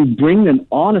 And when you bring them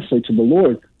honestly to the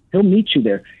Lord, he'll meet you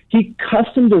there. He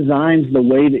custom designs the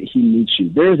way that he meets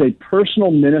you. There is a personal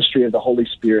ministry of the Holy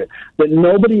Spirit that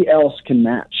nobody else can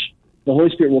match. The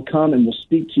Holy Spirit will come and will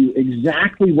speak to you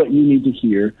exactly what you need to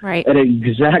hear at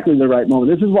exactly the right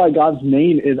moment. This is why God's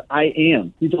name is I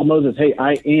Am. He told Moses, hey,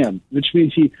 I am, which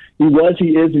means he was, he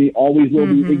is, and he always will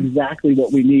be exactly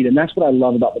what we need. And that's what I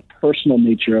love about the personal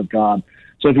nature of God.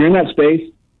 So if you're in that space,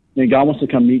 then God wants to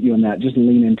come meet you in that. Just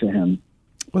lean into him.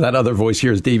 Well, that other voice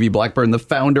here is Davey Blackburn, the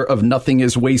founder of Nothing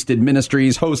is Wasted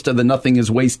Ministries, host of the Nothing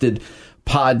is Wasted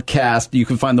podcast. You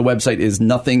can find the website is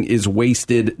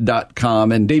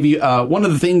nothingiswasted.com. And Davey, one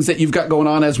of the things that you've got going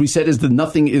on, as we said, is the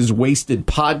Nothing is Wasted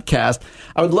podcast.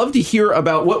 I would love to hear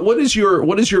about what is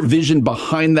your vision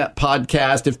behind that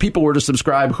podcast? If people were to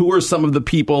subscribe, who are some of the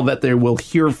people that they will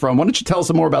hear from? Why don't you tell us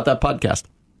some more about that podcast?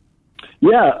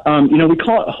 Yeah, we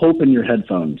call it Hope in Your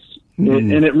Headphones.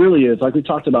 And it really is, like we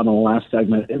talked about in the last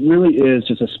segment, it really is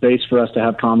just a space for us to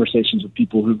have conversations with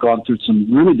people who've gone through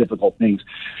some really difficult things.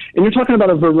 And you're talking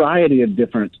about a variety of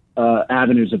different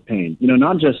avenues of pain,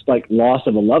 not just like loss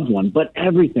of a loved one, but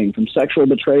everything from sexual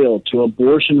betrayal to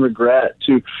abortion regret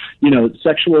to,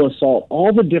 sexual assault,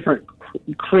 all the different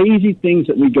crazy things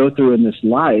that we go through in this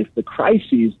life, the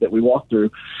crises that we walk through.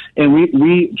 And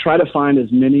we try to find as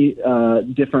many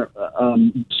different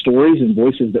stories and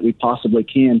voices that we possibly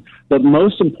can. But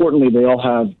most importantly, they all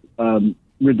have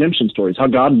redemption stories, how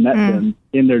God met them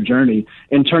in their journey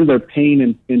and turned their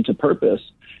pain into purpose.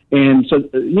 And so,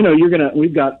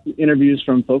 we've got interviews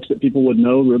from folks that people would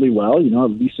know really well,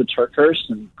 Lisa Turkhurst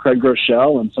and Craig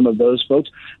Groeschel and some of those folks.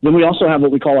 Then we also have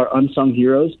what we call our unsung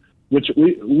heroes, which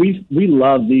we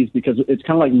love these because it's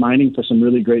kind of like mining for some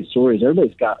really great stories.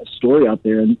 Everybody's got a story out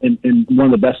there, and one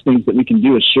of the best things that we can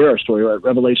do is share our story. Right?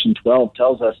 Revelation 12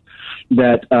 tells us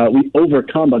that we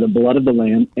overcome by the blood of the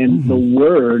Lamb and the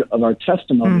word of our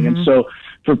testimony. And so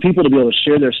for people to be able to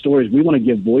share their stories, we want to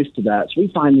give voice to that. So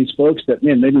we find these folks that,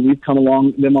 maybe we've come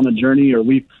along them on a journey or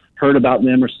we've heard about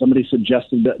them or somebody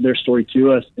suggested their story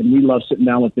to us, and we love sitting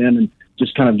down with them and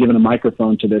just kind of giving a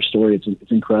microphone to their story.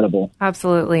 It's incredible.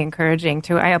 Absolutely encouraging,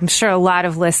 too. I'm sure a lot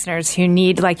of listeners who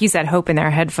need, like you said, hope in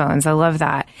their headphones. I love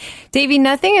that. Davey,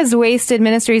 Nothing is Wasted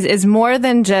Ministries is more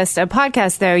than just a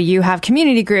podcast, though. You have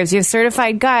community groups, you have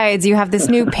certified guides, you have this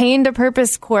new Pain to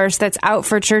Purpose course that's out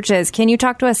for churches. Can you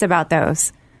talk to us about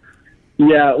those?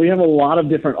 Yeah, we have a lot of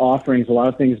different offerings, a lot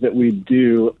of things that we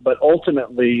do, but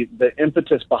ultimately the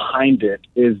impetus behind it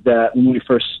is that when we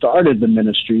first started the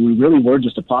ministry, we really were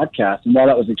just a podcast. And while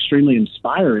that was extremely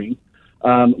inspiring,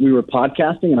 we were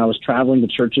podcasting and I was traveling to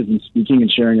churches and speaking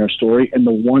and sharing our story. And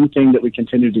the one thing that we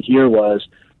continued to hear was,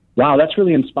 wow, that's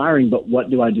really inspiring, but what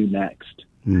do I do next?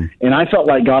 And I felt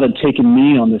like God had taken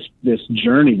me on this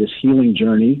journey, this healing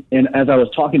journey. And as I was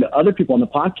talking to other people on the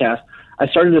podcast, I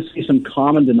started to see some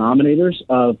common denominators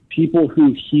of people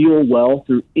who heal well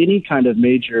through any kind of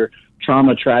major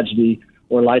trauma, tragedy,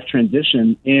 or life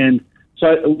transition. And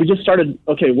so we just started,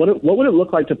 okay, what would it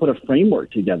look like to put a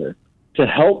framework together to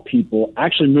help people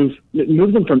actually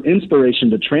move them from inspiration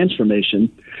to transformation?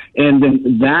 And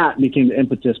then that became the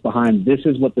impetus behind this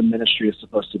is what the ministry is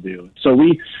supposed to do. So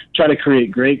we try to create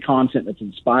great content that's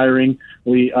inspiring.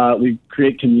 We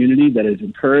create community that is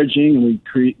encouraging,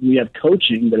 and we have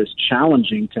coaching that is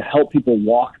challenging to help people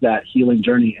walk that healing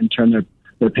journey and turn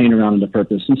their pain around into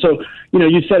purpose. And so,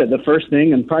 you said it, the first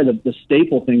thing and probably the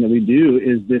staple thing that we do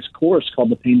is this course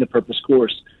called the Pain to Purpose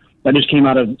course. That just came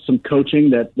out of some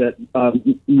coaching that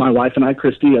my wife and I,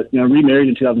 Christy, remarried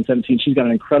in 2017. She's got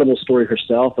an incredible story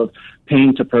herself of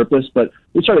pain to purpose. But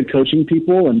we started coaching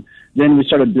people, and then we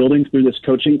started building through this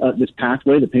coaching, this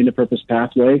pathway, the Pain to Purpose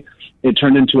pathway. It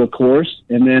turned into a course,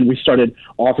 and then we started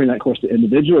offering that course to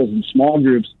individuals and small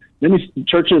groups. Then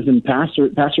churches and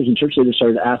pastors and church leaders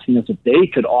started asking us if they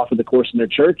could offer the course in their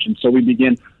church, and so we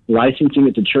began licensing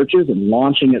it to churches and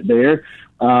launching it there.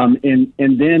 And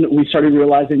then we started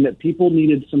realizing that people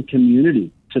needed some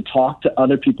community to talk to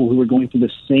other people who were going through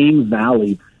the same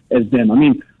valley as them. I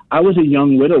mean, I was a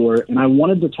young widower, and I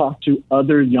wanted to talk to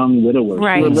other young widowers who were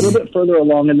a little bit further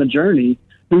along in the journey,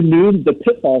 who knew the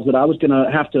pitfalls that I was going to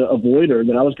have to avoid or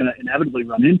that I was going to inevitably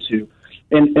run into,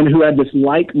 and who had this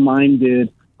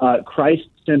like-minded,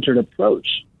 Christ-centered approach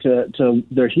to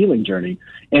their healing journey.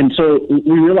 And so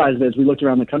we realized as we looked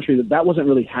around the country that wasn't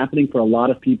really happening for a lot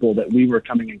of people that we were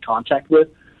coming in contact with.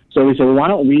 So we said, well, why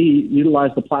don't we utilize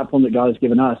the platform that God has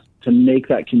given us to make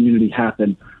that community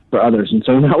happen for others? And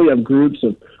so now we have groups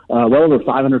of well over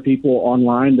 500 people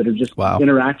online that are just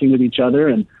interacting with each other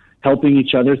and helping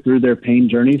each other through their pain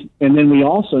journeys. And then we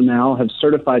also now have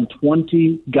certified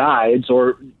 20 guides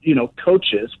or,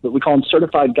 coaches, but we call them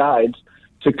certified guides,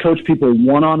 to coach people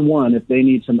one-on-one if they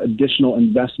need some additional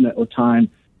investment or time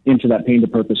into that Pain to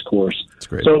Purpose course. That's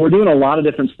great. So we're doing a lot of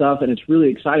different stuff, and it's really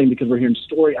exciting because we're hearing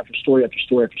story after story after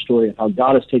story after story of how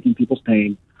God is taking people's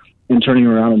pain and turning it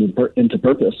around into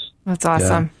purpose. That's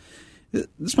awesome. Yeah.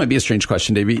 This might be a strange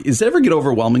question, Davey. Does it ever get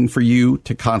overwhelming for you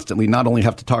to constantly not only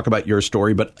have to talk about your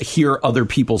story, but hear other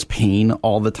people's pain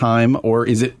all the time? Or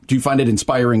do you find it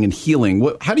inspiring and healing?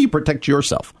 How do you protect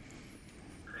yourself?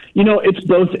 It's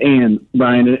both and,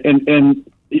 Brian, and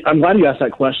I'm glad you asked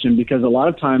that question because a lot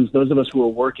of times those of us who are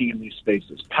working in these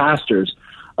spaces, pastors,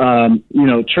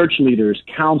 church leaders,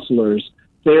 counselors,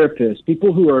 therapists,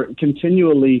 people who are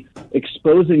continually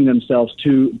exposing themselves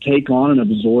to take on and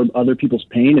absorb other people's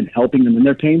pain and helping them in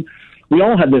their pain, we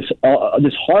all have this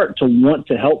heart to want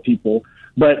to help people,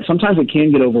 but sometimes it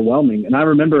can get overwhelming. And I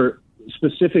remember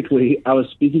specifically, I was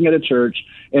speaking at a church,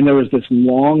 and there was this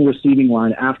long receiving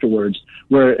line afterwards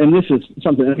and this is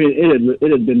something,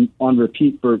 it had been on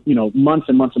repeat for, months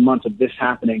and months and months of this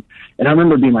happening. And I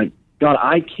remember being like, God,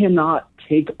 I cannot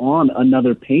take on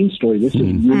another pain story. This is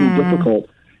really difficult.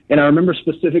 And I remember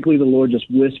specifically the Lord just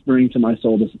whispering to my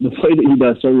soul, the way that he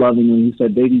does so lovingly. He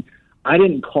said, baby, I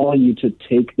didn't call you to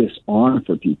take this on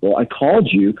for people. I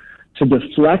called you to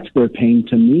deflect their pain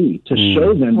to me, to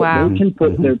show them that they can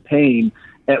put their pain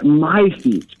at my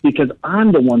feet because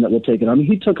I'm the one that will take it. I mean,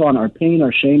 he took on our pain,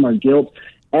 our shame, our guilt,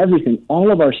 everything,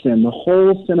 all of our sin, the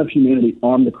whole sin of humanity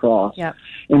on the cross. Yep.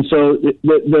 And so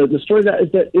the story of that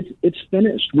is that it's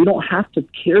finished. We don't have to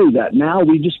carry that. Now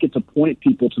we just get to point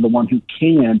people to the one who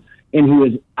can and who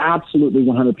is absolutely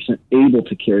 100% able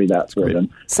to carry that for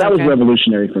them. So that was good.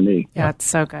 Revolutionary for me. Yeah, it's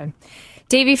so good.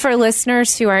 Davey, for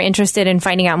listeners who are interested in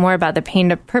finding out more about the Pain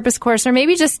to Purpose course, or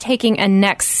maybe just taking a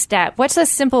next step, what's a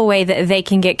simple way that they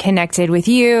can get connected with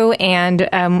you and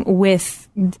with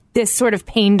this sort of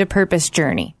Pain to Purpose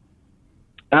journey?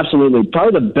 Absolutely.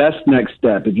 Probably the best next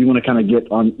step, if you want to kind of get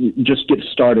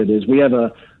started, is we have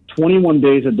a 21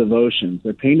 days of devotions.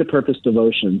 They're Pain to Purpose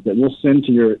devotions that we'll send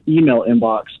to your email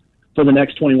inbox for the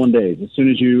next 21 days as soon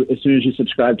as you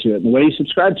subscribe to it. And the way you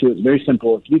subscribe to it is very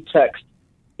simple. If you text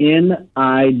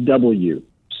NIW,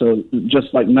 so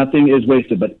just like nothing is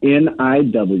wasted, but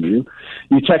NIW,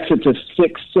 you text it to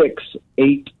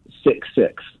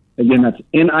 66866. Again, that's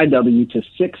NIW to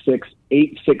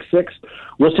 66866.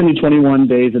 We'll send you 21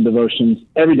 days of devotions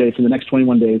every day for the next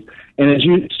 21 days. And as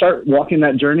you start walking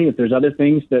that journey, if there's other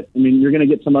things you're going to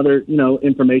get some other,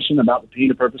 information about the Pain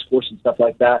to Purpose course and stuff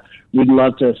like that. We'd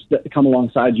love to come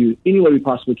alongside you any way we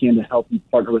possibly can to help you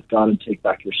partner with God and take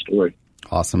back your story.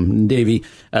 Awesome. Davey,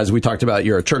 as we talked about,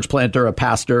 you're a church planter, a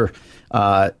pastor.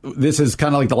 This is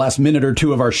kind of like the last minute or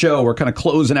two of our show. We're kind of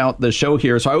closing out the show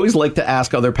here. So I always like to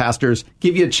ask other pastors,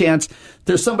 give you a chance.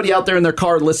 There's somebody out there in their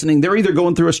car listening. They're either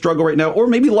going through a struggle right now, or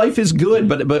maybe life is good.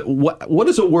 But what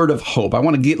is a word of hope? I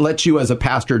want to let you as a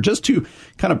pastor just to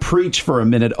kind of preach for a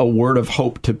minute a word of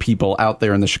hope to people out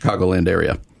there in the Chicagoland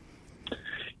area.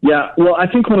 Yeah, well, I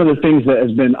think one of the things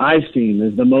that I've seen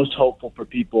is the most hopeful for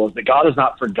people is that God has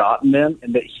not forgotten them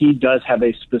and that he does have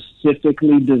a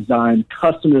specifically designed,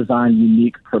 custom designed,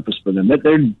 unique purpose for them, that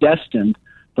they're destined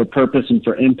for purpose and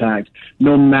for impact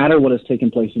no matter what has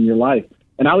taken place in your life.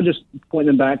 And I would just point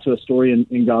them back to a story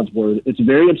in God's word. It's a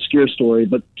very obscure story,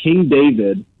 but King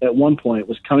David at one point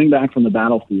was coming back from the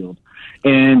battlefield,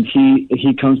 and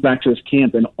he comes back to his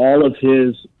camp, and all of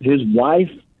his wife,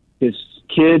 his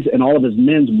kids, and all of his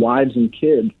men's wives and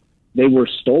kids, they were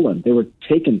stolen. They were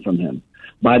taken from him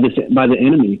by the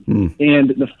enemy.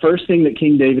 And the first thing that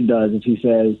King David does is he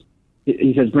says,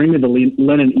 bring me the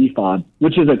linen ephod,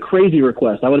 which is a crazy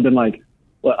request. I would have been like,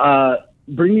 well,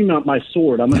 bring me my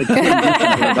sword. I'm going to kill you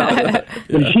about it.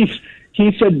 But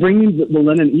he said, bring me the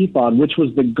linen ephod, which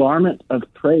was the garment of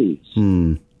praise.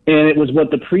 And it was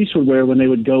what the priests would wear when they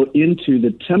would go into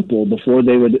the temple before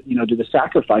they would, do the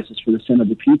sacrifices for the sin of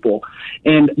the people.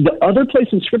 And the other place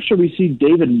in Scripture we see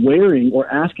David wearing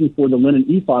or asking for the linen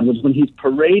ephod was when he's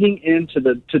parading into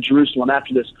Jerusalem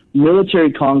after this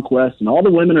military conquest, and all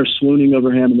the women are swooning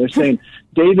over him, and they're saying,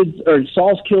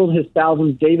 Saul's killed his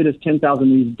thousands, David has 10,000,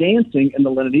 and he's dancing in the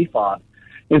linen ephod.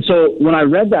 And so when I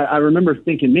read that, I remember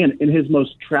thinking, man, in his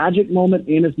most tragic moment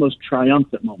and his most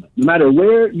triumphant moment, no matter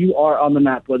where you are on the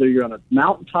map, whether you're on a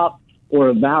mountaintop or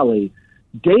a valley,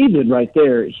 David right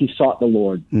there, he sought the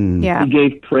Lord. Yeah. He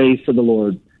gave praise to the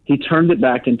Lord. He turned it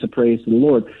back into praise to the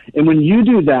Lord. And when you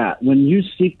do that, when you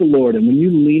seek the Lord and when you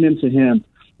lean into him,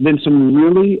 then some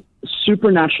really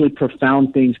supernaturally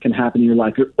profound things can happen in your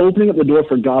life. You're opening up the door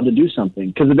for God to do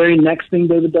something. Because the very next thing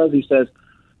David does, he says,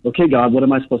 okay, God, what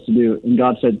am I supposed to do? And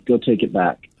God said, go take it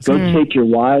back. Go take your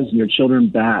wives and your children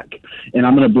back. And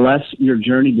I'm going to bless your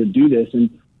journey to do this. And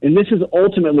this is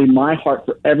ultimately my heart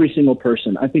for every single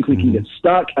person. I think we can get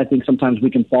stuck. I think sometimes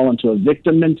we can fall into a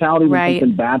victim mentality when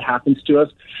something bad happens to us.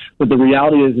 But the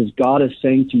reality is God is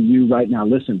saying to you right now,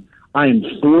 listen, I am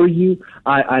for you.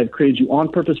 I've created you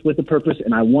on purpose with a purpose,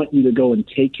 and I want you to go and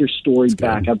take your story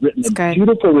back. I've written a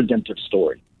beautiful redemptive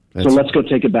story. So let's go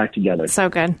take it back together. So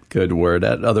good. Good word.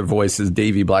 That other voice is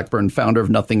Davey Blackburn, founder of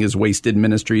Nothing Is Wasted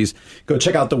Ministries. Go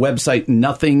check out the website,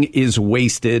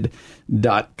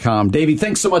 nothingiswasted.com. Davey,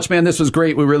 thanks so much, man. This was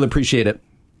great. We really appreciate it.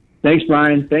 Thanks,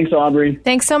 Brian. Thanks, Aubrey.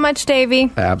 Thanks so much,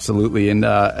 Davey. Absolutely. And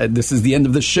this is the end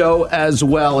of the show as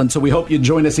well. And so we hope you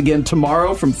join us again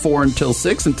tomorrow from 4 until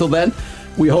 6. Until then,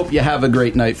 we hope you have a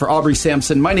great night. For Aubrey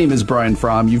Sampson, my name is Brian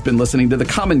Fromm. You've been listening to The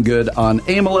Common Good on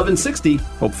AM 1160.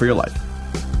 Hope for your life.